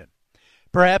association.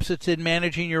 Perhaps it's in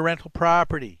managing your rental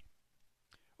property.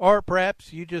 Or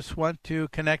perhaps you just want to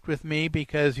connect with me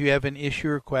because you have an issue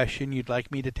or question you'd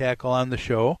like me to tackle on the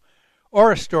show,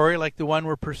 or a story like the one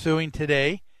we're pursuing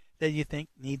today that you think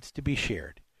needs to be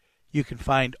shared. You can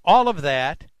find all of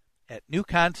that at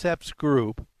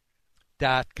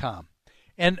newconceptsgroup.com.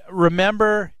 And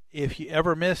remember, if you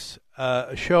ever miss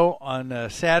a show on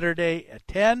Saturday at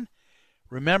 10,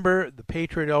 remember the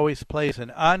Patriot always plays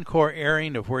an encore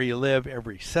airing of Where You Live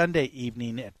every Sunday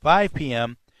evening at 5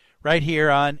 p.m., right here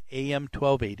on AM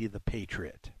 1280, The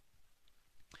Patriot.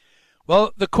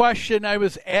 Well, the question I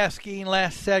was asking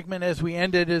last segment as we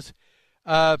ended is,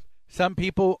 some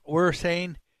people were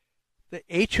saying the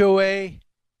HOA,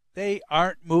 they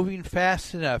aren't moving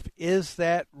fast enough. Is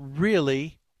that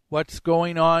really what's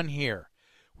going on here?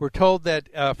 We're told that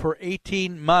for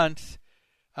 18 months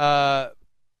that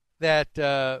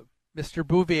Mr.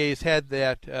 Bouvier's had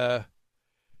that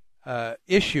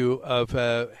issue of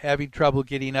having trouble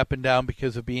getting up and down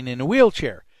because of being in a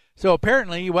wheelchair. So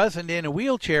apparently he wasn't in a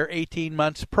wheelchair 18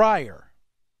 months prior.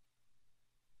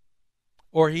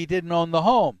 Or he didn't own the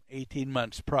home 18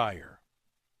 months prior.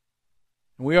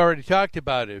 And we already talked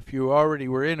about it. If you already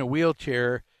were in a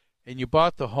wheelchair and you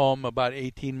bought the home about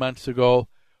 18 months ago,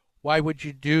 why would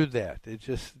you do that? It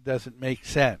just doesn't make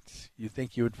sense. You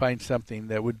think you would find something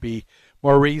that would be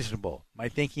more reasonable. My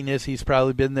thinking is he's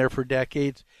probably been there for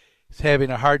decades. He's having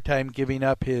a hard time giving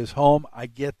up his home. I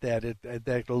get that.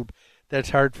 That's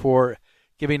hard for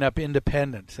giving up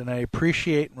independence, and I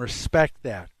appreciate and respect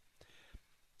that.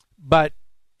 But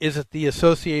is it the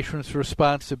association's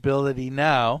responsibility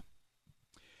now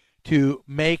to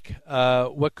make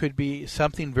what could be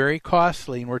something very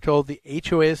costly, and we're told the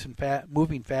HOA isn't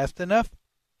moving fast enough?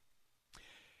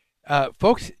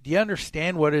 Folks, do you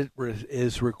understand what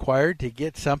is required to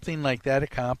get something like that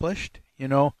accomplished? You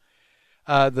know,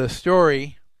 the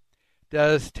story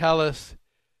does tell us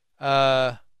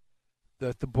that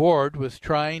the board was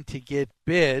trying to get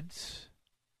bids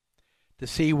to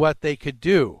see what they could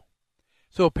do.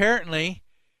 So apparently,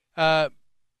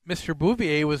 Mr.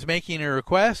 Bouvier was making a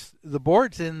request. The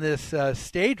board's in this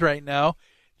stage right now.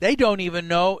 They don't even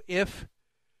know if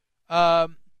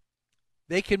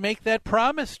they can make that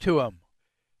promise to him.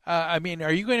 I mean,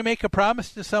 are you going to make a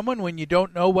promise to someone when you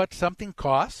don't know what something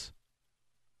costs?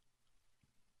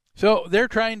 So they're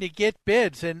trying to get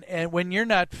bids, and when you're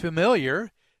not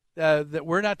familiar, that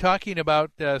we're not talking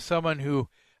about someone who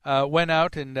went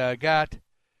out and got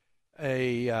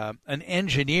an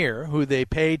engineer who they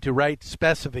paid to write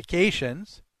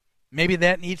specifications. Maybe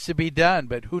that needs to be done,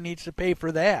 but who needs to pay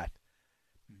for that?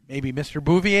 Maybe Mr.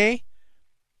 Bouvier?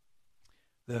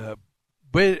 The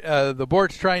the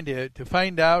board's trying to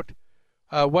find out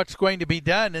what's going to be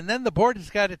done. And then the board has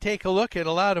got to take a look at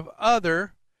a lot of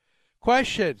other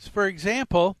questions. For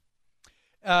example,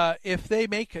 if they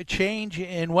make a change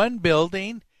in one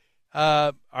building,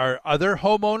 our other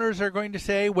homeowners are going to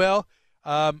say, well,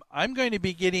 I'm going to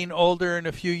be getting older in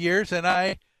a few years, and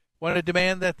I want to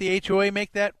demand that the HOA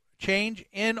make that change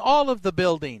in all of the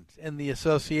buildings in the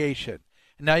association.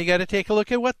 And now you got to take a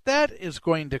look at what that is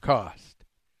going to cost.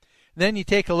 Then you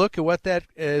take a look at what that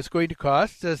is going to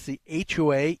cost. Does the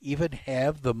HOA even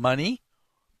have the money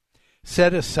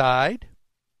set aside?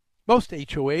 Most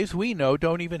HOAs, we know,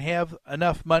 don't even have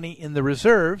enough money in the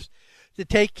reserves to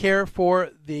take care for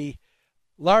the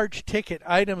large ticket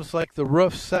items like the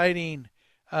roof, siding,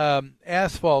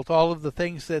 asphalt, all of the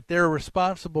things that they're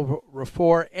responsible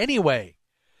for anyway,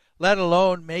 let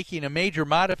alone making a major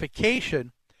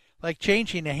modification like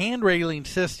changing a hand railing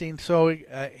system so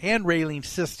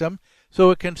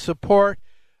it can support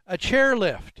a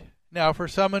chairlift. Now, for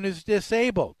someone who's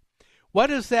disabled, what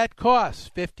does that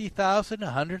cost? $50,000,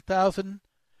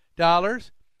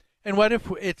 $100,000? And what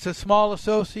if it's a small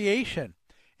association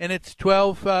and it's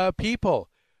 12 people?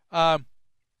 What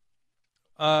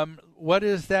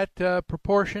is that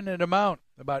proportionate amount?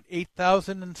 About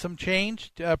 $8,000 and some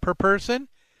change per person?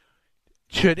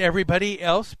 Should everybody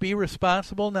else be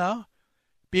responsible now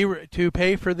to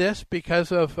pay for this because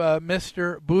of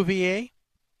Mr. Bouvier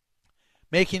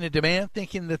making a demand,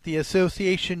 thinking that the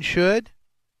association should?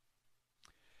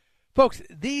 Folks,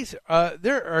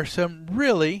 there are some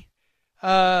really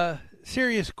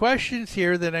serious questions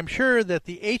here that I'm sure that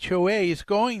the HOA is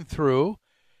going through,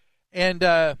 and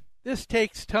this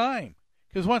takes time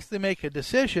because once they make a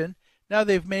decision, now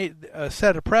they've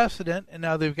set a precedent, and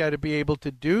now they've got to be able to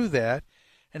do that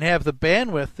and have the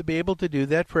bandwidth to be able to do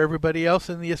that for everybody else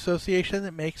in the association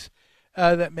that makes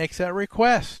that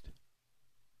request.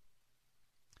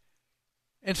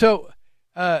 And so,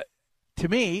 to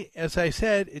me, as I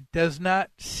said, it does not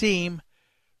seem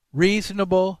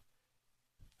reasonable,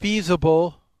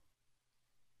 feasible,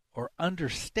 or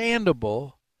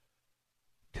understandable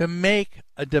to make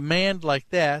a demand like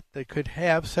that could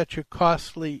have such a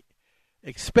costly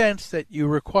expense that you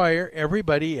require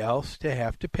everybody else to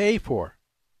have to pay for.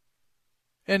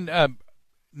 And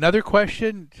another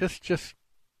question just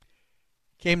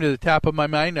came to the top of my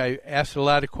mind. I asked a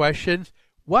lot of questions.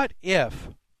 What if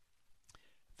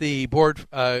the board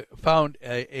found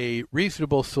a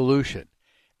reasonable solution,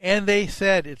 and they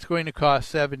said it's going to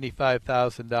cost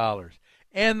 $75,000,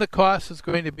 and the cost is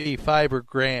going to be $5 or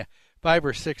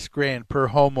 $6,000 per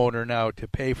homeowner now to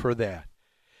pay for that,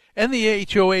 and the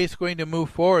HOA is going to move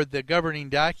forward? The governing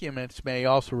documents may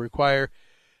also require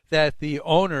that the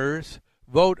owners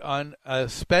vote on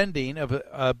spending of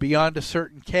beyond a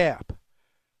certain cap.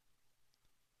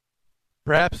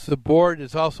 Perhaps the board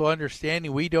is also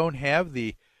understanding we don't have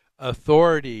the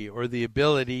authority or the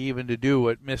ability even to do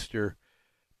what Mr.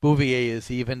 Bouvier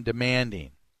is even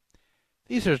demanding.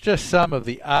 These are just some of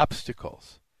the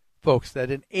obstacles, folks,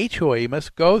 that an HOA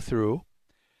must go through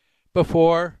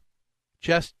before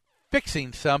just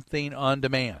fixing something on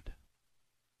demand.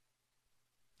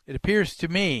 It appears to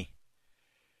me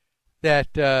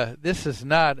that this is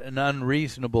not an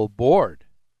unreasonable board,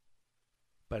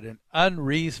 but an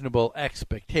unreasonable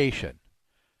expectation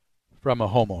from a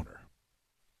homeowner.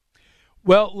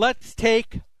 Well, let's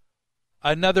take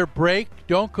another break.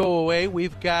 Don't go away.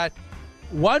 We've got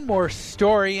one more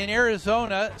story in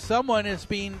Arizona. Someone is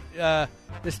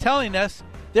telling us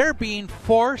they're being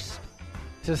forced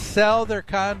to sell their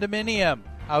condominium.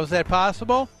 How is that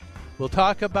possible? We'll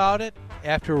talk about it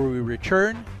after we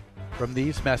return from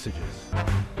these messages.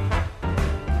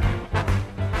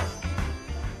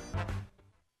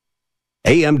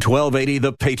 AM 1280,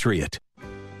 The Patriot.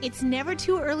 It's never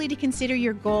too early to consider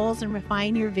your goals and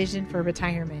refine your vision for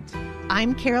retirement.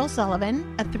 I'm Carol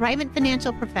Sullivan, a Thrivent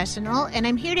financial professional, and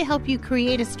I'm here to help you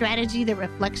create a strategy that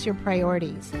reflects your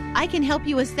priorities. I can help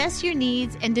you assess your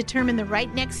needs and determine the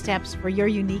right next steps for your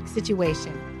unique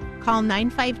situation. Call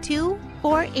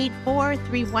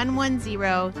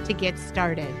 952-484-3110 to get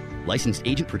started. Licensed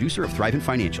agent producer of Thrivent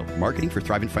Financial. Marketing for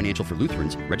Thrivent Financial for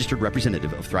Lutherans. Registered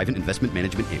representative of Thrivent Investment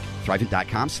Management, Inc.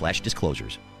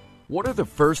 Thrivent.com/disclosures. What are the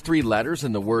first three letters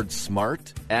in the word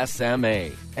SMART?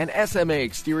 SMA. And SMA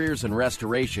Exteriors and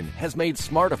Restoration has made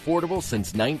smart affordable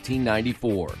since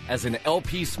 1994. As an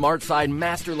LP SmartSide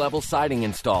Master Level Siding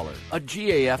Installer, a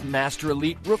GAF Master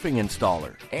Elite Roofing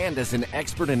Installer, and as an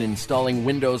expert in installing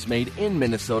windows made in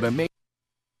Minnesota,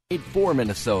 For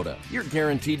Minnesota, you're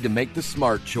guaranteed to make the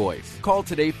smart choice. Call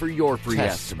today for your free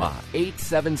estimate.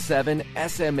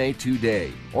 877-SMA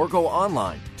today, or go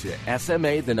online to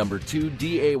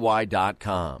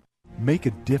SMA2day.com. Make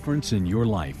a difference in your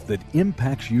life that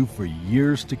impacts you for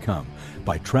years to come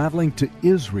by traveling to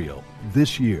Israel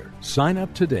this year. Sign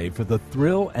up today for the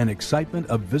thrill and excitement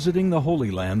of visiting the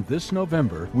Holy Land this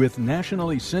November with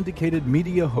nationally syndicated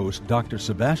media host Dr.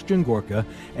 Sebastian Gorka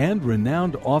and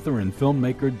renowned author and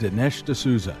filmmaker Dinesh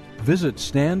D'Souza. Visit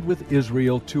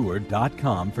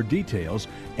StandWithIsraelTour.com for details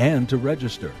and to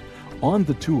register. On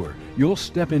the tour, you'll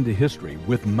step into history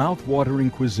with mouth-watering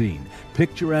cuisine,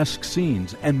 picturesque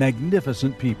scenes, and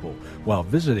magnificent people, while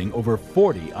visiting over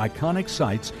 40 iconic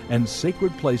sites and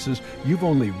sacred places you've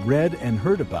only read and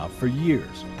heard about for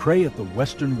years. Pray at the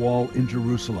Western Wall in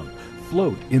Jerusalem,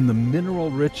 float in the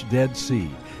mineral-rich Dead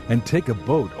Sea, and take a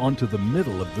boat onto the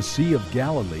middle of the Sea of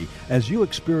Galilee as you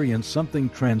experience something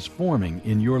transforming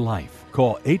in your life.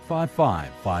 Call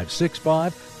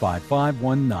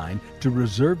 855-565-5519 to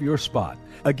reserve your spot.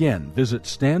 Again, visit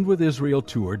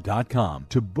StandWithIsraelTour.com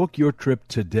to book your trip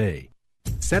today.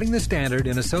 Setting the standard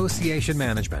in association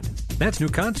management. That's New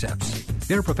Concepts.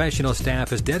 Their professional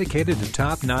staff is dedicated to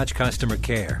top-notch customer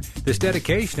care. This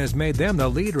dedication has made them the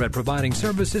leader at providing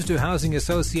services to housing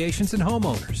associations and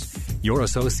homeowners. Your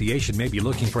association may be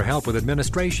looking for help with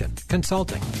administration,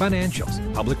 consulting,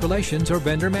 financials, public relations, or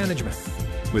vendor management.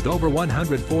 With over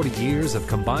 140 years of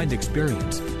combined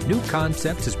experience, New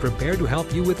Concepts is prepared to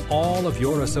help you with all of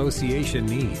your association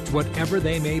needs, whatever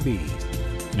they may be.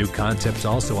 New Concepts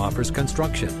also offers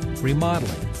construction,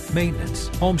 remodeling, maintenance,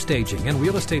 home staging, and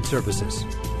real estate services.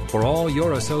 For all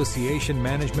your association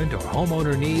management or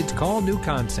homeowner needs, call New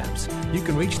Concepts. You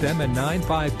can reach them at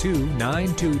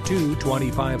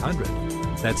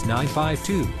 952-922-2500. That's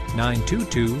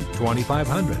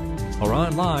 952-922-2500. Or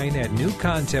online at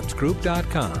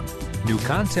newconceptsgroup.com.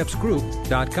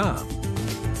 newconceptsgroup.com.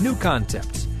 New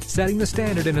Concepts, setting the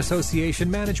standard in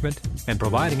association management and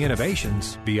providing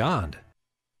innovations beyond.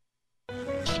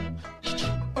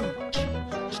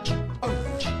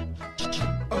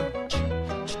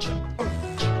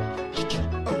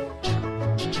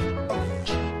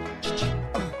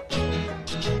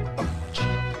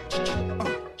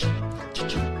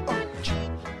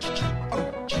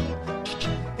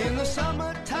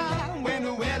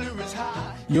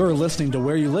 You're listening to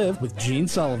Where You Live with Gene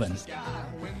Sullivan.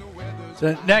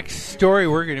 The next story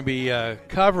we're going to be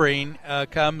covering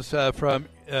comes from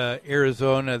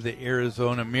Arizona, the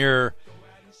Arizona Mirror.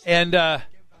 And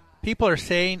people are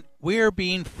saying we are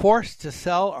being forced to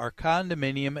sell our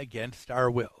condominium against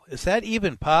our will. Is that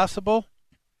even possible?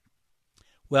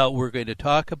 Well, we're going to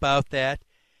talk about that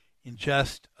in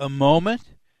just a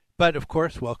moment. But, of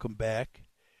course, welcome back.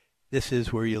 This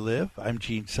is Where You Live. I'm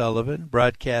Gene Sullivan,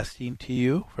 broadcasting to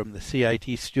you from the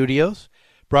CIT studios,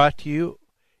 brought to you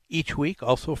each week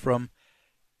also from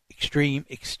Extreme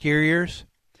Exteriors.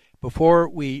 Before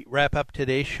we wrap up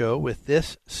today's show with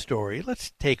this story,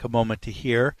 let's take a moment to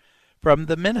hear from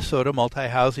the Minnesota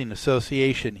Multi-Housing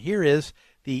Association. Here is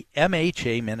the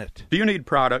MHA Minute. Do you need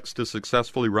products to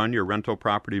successfully run your rental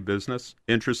property business?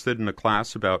 Interested in a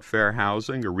class about fair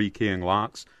housing or rekeying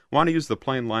locks? Want to use the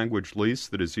plain language lease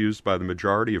that is used by the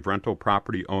majority of rental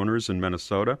property owners in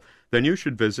Minnesota? Then you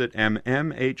should visit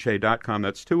mmha.com.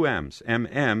 That's two M's,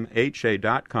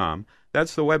 mmha.com.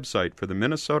 That's the website for the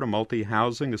Minnesota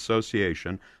Multi-Housing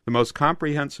Association, the most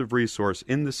comprehensive resource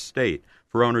in the state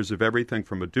for owners of everything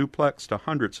from a duplex to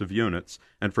hundreds of units,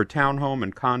 and for townhome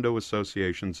and condo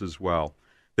associations as well.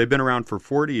 They've been around for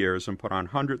 40 years and put on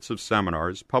hundreds of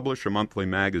seminars, publish a monthly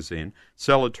magazine,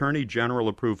 sell Attorney General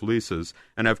approved leases,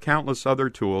 and have countless other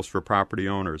tools for property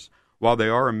owners. While they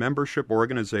are a membership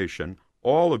organization,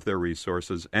 all of their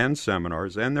resources and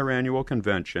seminars and their annual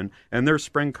convention and their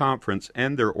spring conference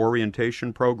and their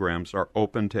orientation programs are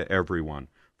open to everyone.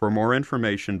 For more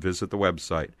information, visit the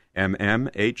website,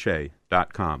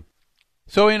 mmha.com.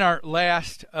 So in our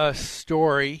last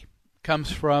story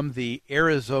comes from the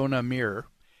Arizona Mirror.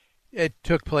 It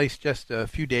took place just a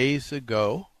few days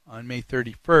ago on May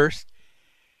 31st.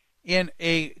 And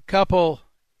a couple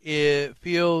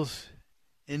feels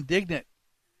indignant.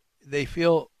 They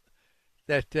feel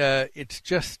that it's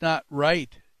just not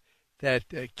right. That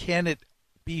can it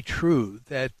be true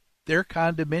that their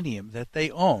condominium that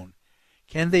they own,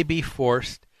 can they be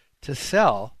forced to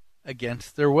sell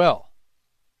against their will?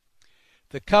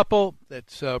 The couple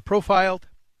that's profiled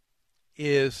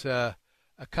is a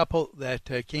couple that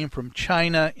came from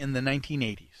China in the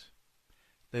 1980s.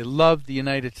 They loved the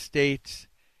United States.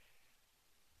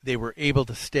 They were able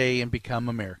to stay and become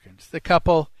Americans. The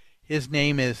couple, his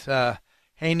name is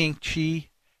Haining Chi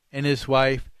and his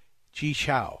wife, Ji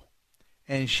Chao.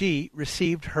 And she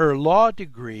received her law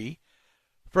degree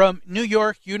from New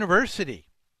York University.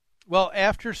 Well,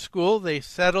 after school, they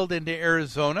settled into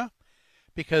Arizona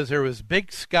because there was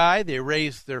big sky. They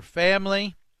raised their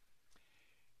family.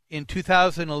 In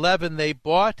 2011, they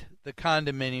bought the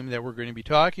condominium that we're going to be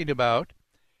talking about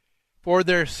for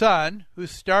their son, who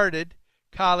started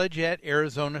college at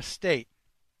Arizona State.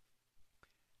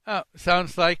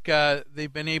 Sounds like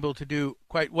they've been able to do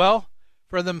quite well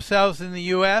for themselves in the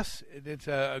U.S. It's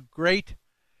a great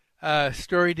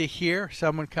story to hear,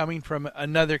 someone coming from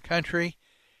another country,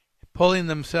 pulling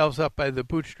themselves up by the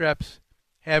bootstraps,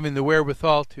 having the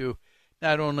wherewithal to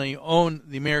not only own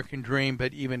the American dream,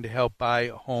 but even to help buy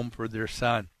a home for their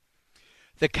son.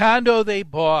 The condo they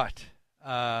bought,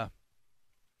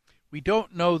 we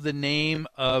don't know the name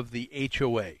of the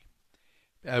HOA.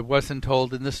 It wasn't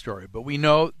told in the story, but we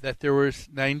know that there was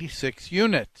 96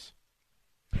 units.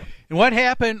 And what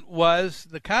happened was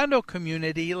the condo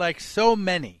community, like so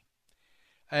many,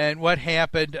 and what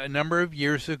happened a number of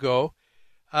years ago,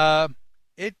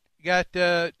 it got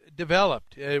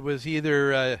developed. It was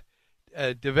either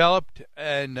developed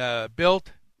and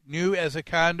built new as a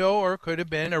condo, or it could have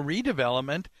been a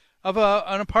redevelopment of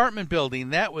an apartment building.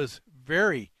 That was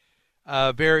very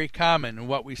common in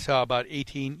what we saw about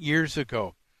 18 years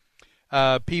ago.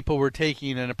 People were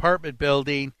taking an apartment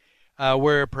building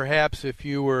where perhaps if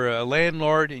you were a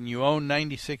landlord and you owned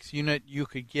 96 unit, you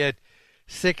could get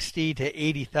 $60,000 to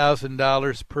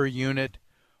 $80,000 per unit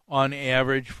on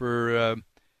average for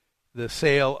the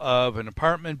sale of an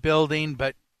apartment building.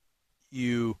 But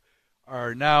you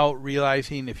are now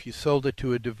realizing if you sold it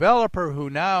to a developer who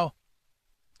now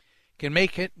can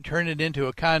make it and turn it into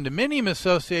a condominium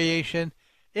association,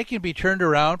 it can be turned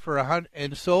around for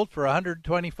and sold for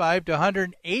 $125,000 to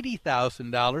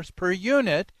 $180,000 per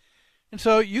unit. And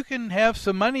so you can have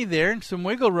some money there and some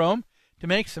wiggle room to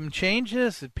make some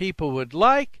changes that people would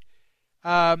like.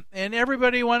 And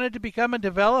everybody wanted to become a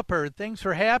developer. Things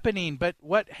were happening. But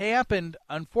what happened,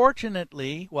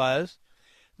 unfortunately, was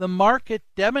the market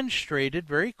demonstrated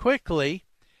very quickly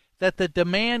that the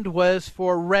demand was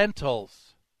for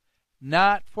rentals,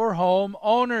 not for home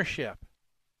ownership.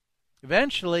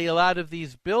 Eventually, a lot of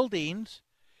these buildings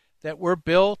that were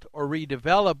built or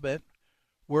redeveloped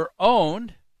were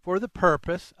owned for the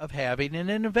purpose of having an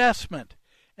investment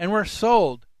and were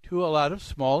sold to a lot of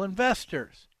small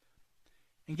investors.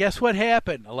 And guess what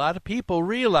happened? A lot of people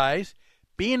realize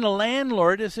being a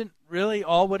landlord isn't really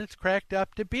all what it's cracked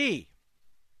up to be.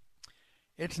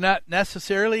 It's not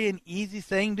necessarily an easy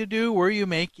thing to do where you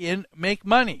make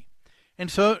money. And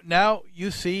so now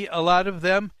you see a lot of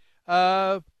them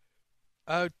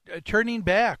turning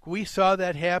back. We saw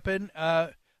that happen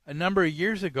a number of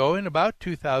years ago in about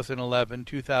 2011,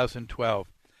 2012.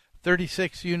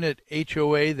 36-unit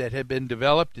HOA that had been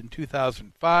developed in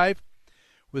 2005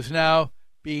 was now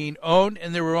being owned,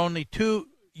 and there were only 2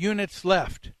 units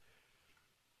left.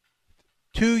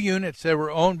 2 units that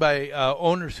were owned by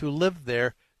owners who lived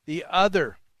there. The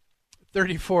other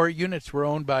 34 units were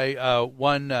owned by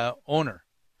one owner.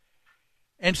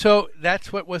 And so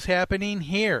that's what was happening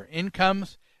here. In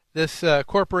comes this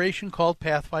corporation called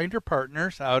Pathfinder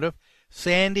Partners out of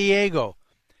San Diego.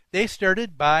 They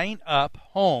started buying up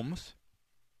homes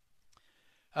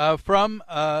from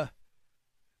the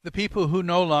people who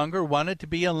no longer wanted to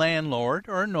be a landlord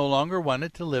or no longer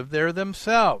wanted to live there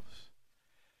themselves.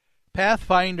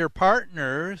 Pathfinder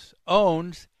Partners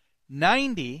owns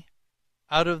 90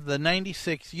 out of the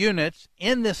 96 units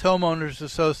in this homeowners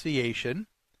association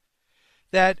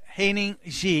that Haining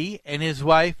Ji and his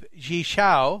wife Ji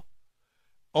Chao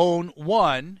own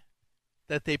one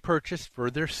that they purchased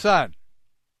for their son.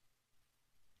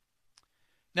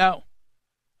 Now,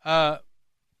 the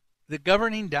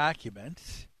governing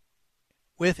documents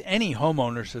with any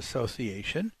homeowners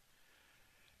association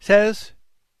says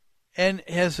and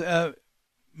has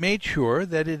made sure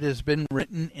that it has been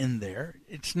written in there.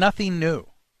 It's nothing new.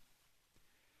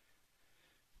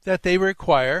 That they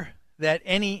require that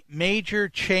any major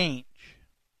change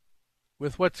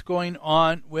with what's going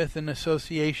on with an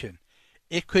association,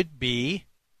 it could be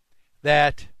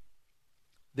that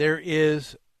there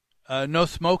is no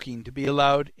smoking to be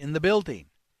allowed in the building.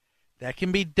 That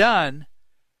can be done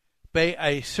by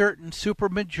a certain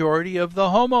supermajority of the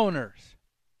homeowners.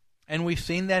 And we've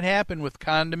seen that happen with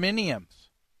condominiums.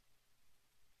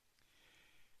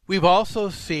 We've also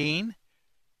seen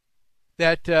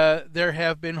that there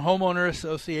have been homeowner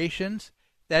associations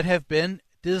that have been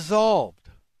dissolved.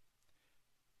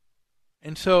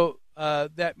 And so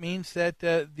that means that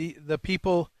the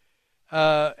people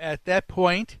at that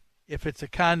point, if it's a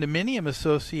condominium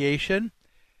association,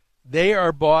 they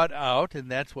are bought out, and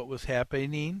that's what was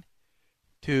happening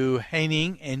to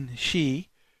Henning and She.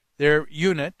 Their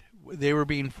unit, they were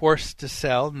being forced to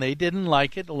sell, and they didn't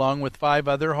like it, along with 5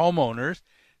 other homeowners.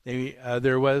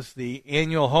 There was the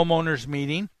annual homeowners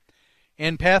meeting,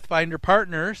 and Pathfinder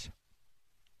Partners,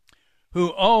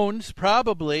 who owns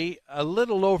probably a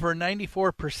little over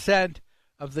 94%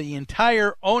 of the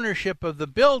entire ownership of the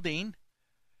building,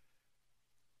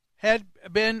 had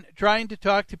been trying to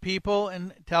talk to people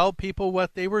and tell people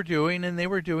what they were doing, and they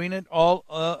were doing it all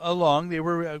along. They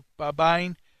were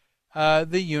buying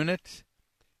the units.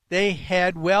 They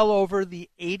had well over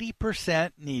the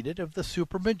 80% needed of the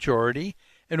supermajority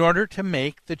in order to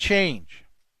make the change.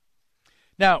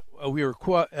 Now,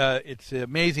 it's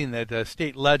amazing that a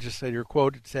state legislator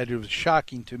quoted said, "It was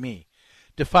shocking to me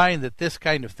to find that this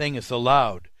kind of thing is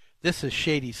allowed. This is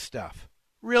shady stuff."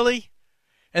 Really?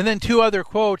 And then 2 other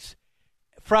quotes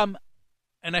from,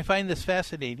 and I find this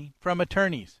fascinating, from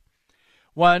attorneys.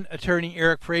 One attorney,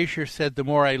 Eric Frazier, said, "The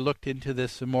more I looked into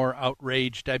this, the more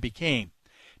outraged I became."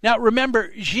 Now,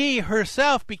 remember, Xi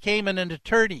herself became an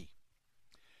attorney.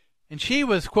 And she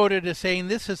was quoted as saying,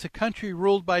 "This is a country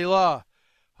ruled by law.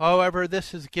 However,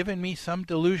 this has given me some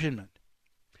delusionment."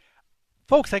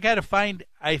 Folks, I find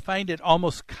it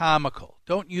almost comical,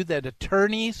 don't you, that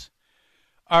attorneys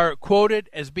are quoted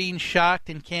as being shocked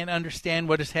and can't understand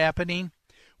what is happening?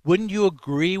 Wouldn't you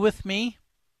agree with me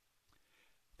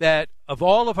that of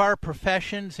all of our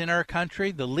professions in our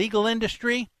country, the legal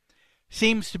industry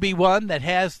seems to be one that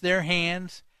has their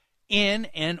hands in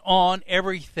and on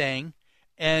everything,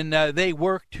 and they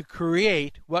work to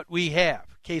create what we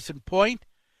have? Case in point,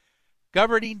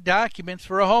 governing documents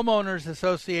for a homeowners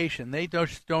association. They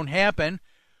just don't happen.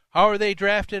 How are they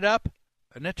drafted up?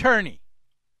 An attorney.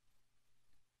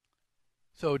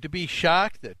 So to be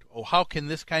shocked that, how can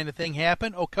this kind of thing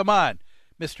happen? Oh, come on,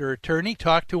 Mr. Attorney,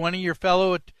 talk to one of your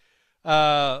fellow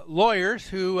lawyers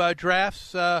who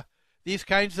drafts these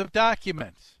kinds of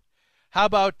documents. How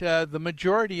about the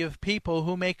majority of people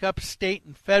who make up state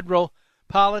and federal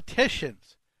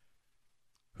politicians?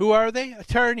 Who are they?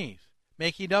 Attorneys.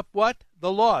 Making up what?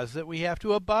 The laws that we have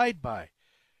to abide by.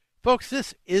 Folks,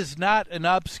 this is not an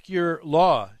obscure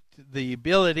law. The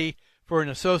ability for an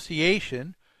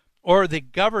association or the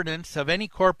governance of any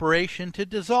corporation to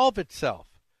dissolve itself.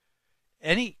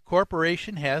 Any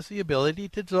corporation has the ability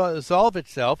to dissolve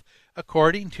itself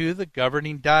according to the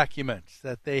governing documents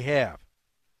that they have.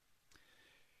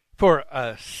 For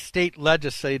a state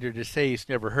legislator to say he's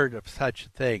never heard of such a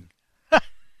thing,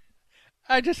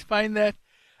 I just find that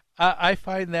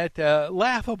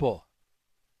laughable.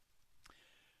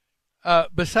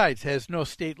 Besides, has no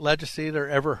state legislator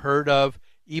ever heard of,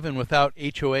 even without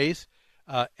HOAs,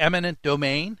 eminent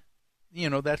domain? You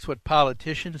know, that's what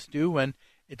politicians do when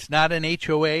it's not an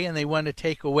HOA and they want to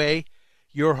take away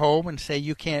your home and say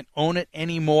you can't own it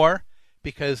anymore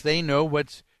because they know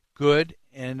what's good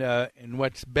and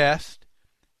what's best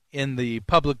in the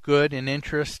public good and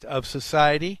interest of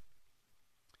society.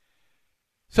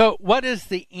 So what is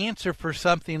the answer for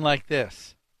something like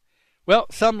this? Well,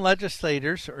 some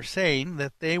legislators are saying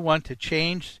that they want to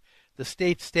change the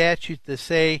state statute to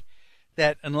say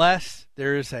that unless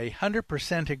there is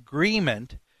 100%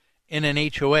 agreement in an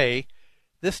HOA,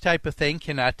 this type of thing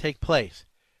cannot take place.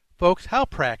 Folks, how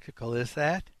practical is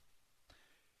that?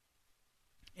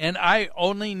 And I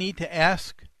only need to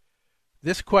ask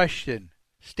this question.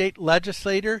 State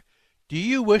legislator, do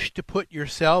you wish to put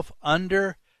yourself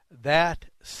under that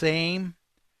same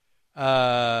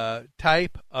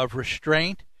type of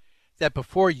restraint, that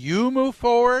before you move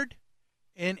forward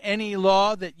in any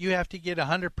law that you have to get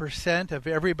 100% of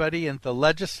everybody in the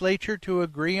legislature to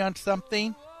agree on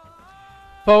something?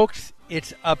 Folks,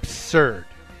 it's absurd.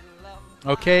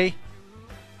 Okay?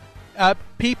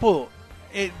 People,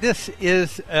 this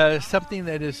is something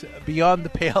that is beyond the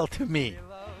pale to me.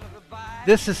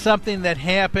 This is something that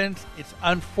happens. It's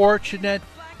unfortunate,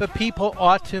 but people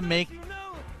ought to make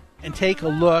and take a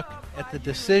look at the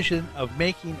decision of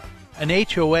making an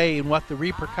HOA and what the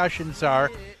repercussions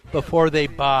are before they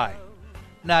buy,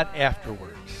 not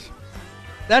afterwards.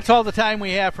 That's all the time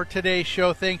we have for today's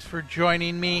show. Thanks for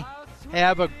joining me.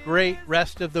 Have a great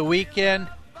rest of the weekend,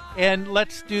 and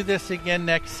let's do this again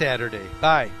next Saturday.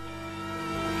 Bye.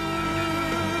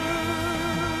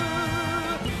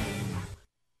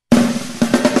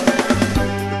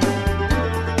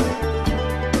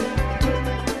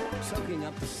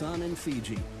 In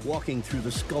Fiji, walking through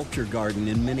the Sculpture Garden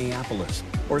in Minneapolis,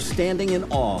 or standing in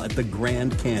awe at the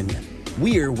Grand Canyon.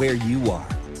 We're where you are.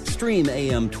 Stream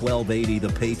AM 1280 The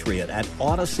Patriot at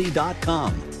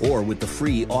Odyssey.com or with the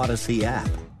free Odyssey app.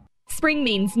 Spring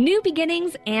means new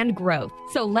beginnings and growth.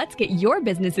 So let's get your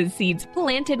business's seeds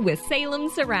planted with Salem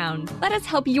Surround. Let us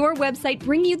help your website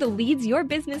bring you the leads your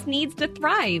business needs to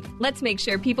thrive. Let's make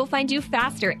sure people find you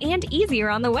faster and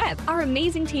easier on the web. Our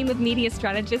amazing team of media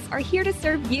strategists are here to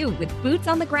serve you with boots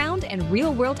on the ground and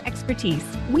real-world expertise.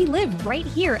 We live right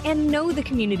here and know the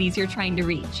communities you're trying to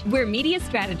reach. We're media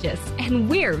strategists, and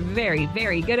we're very,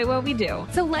 very good at what we do.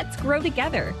 So let's grow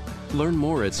together. Learn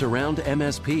more at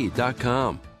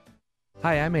surroundmsp.com.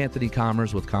 Hi, I'm Anthony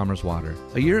Commerce with Commerce Water.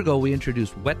 A year ago, we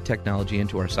introduced wet technology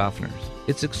into our softeners.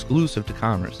 It's exclusive to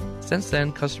Commerce. Since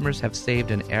then, customers have saved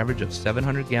an average of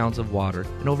 700 gallons of water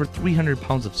and over 300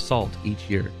 pounds of salt each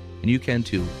year. And you can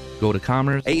too. Go to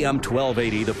Commerce. AM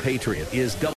 1280, The Patriot,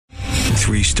 is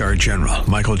Three-star General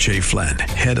Michael J. Flynn,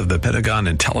 head of the Pentagon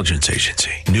Intelligence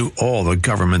Agency, knew all the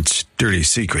government's dirty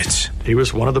secrets. He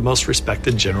was one of the most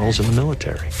respected generals in the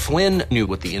military. Flynn knew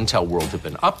what the intel world had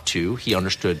been up to. He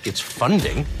understood its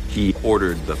funding. He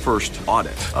ordered the first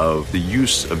audit of the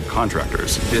use of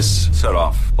contractors. This set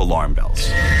off alarm bells.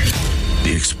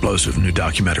 The explosive new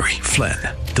documentary, Flynn,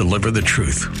 Deliver the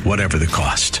Truth, Whatever the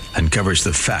Cost, uncovers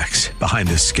the facts behind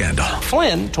this scandal.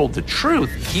 Flynn told the truth.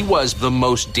 He was the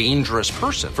most dangerous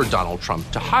person for Donald Trump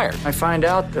to hire. I find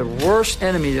out the worst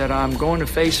enemy that I'm going to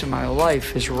face in my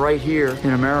life is right here in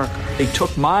America. They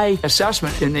took my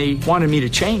assessment and they wanted me to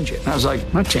change it. And I was like,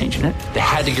 I'm not changing it. They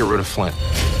had to get rid of Flynn.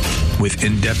 With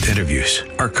in-depth interviews,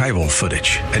 archival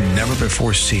footage, and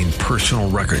never-before-seen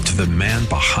personal records of the man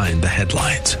behind the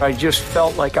headlines. I just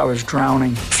felt like I was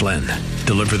drowning. Flynn,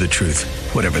 Deliver the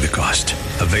Truth, Whatever the Cost.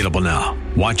 Available now.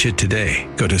 Watch it today.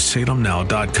 Go to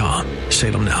salemnow.com.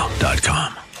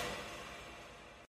 salemnow.com.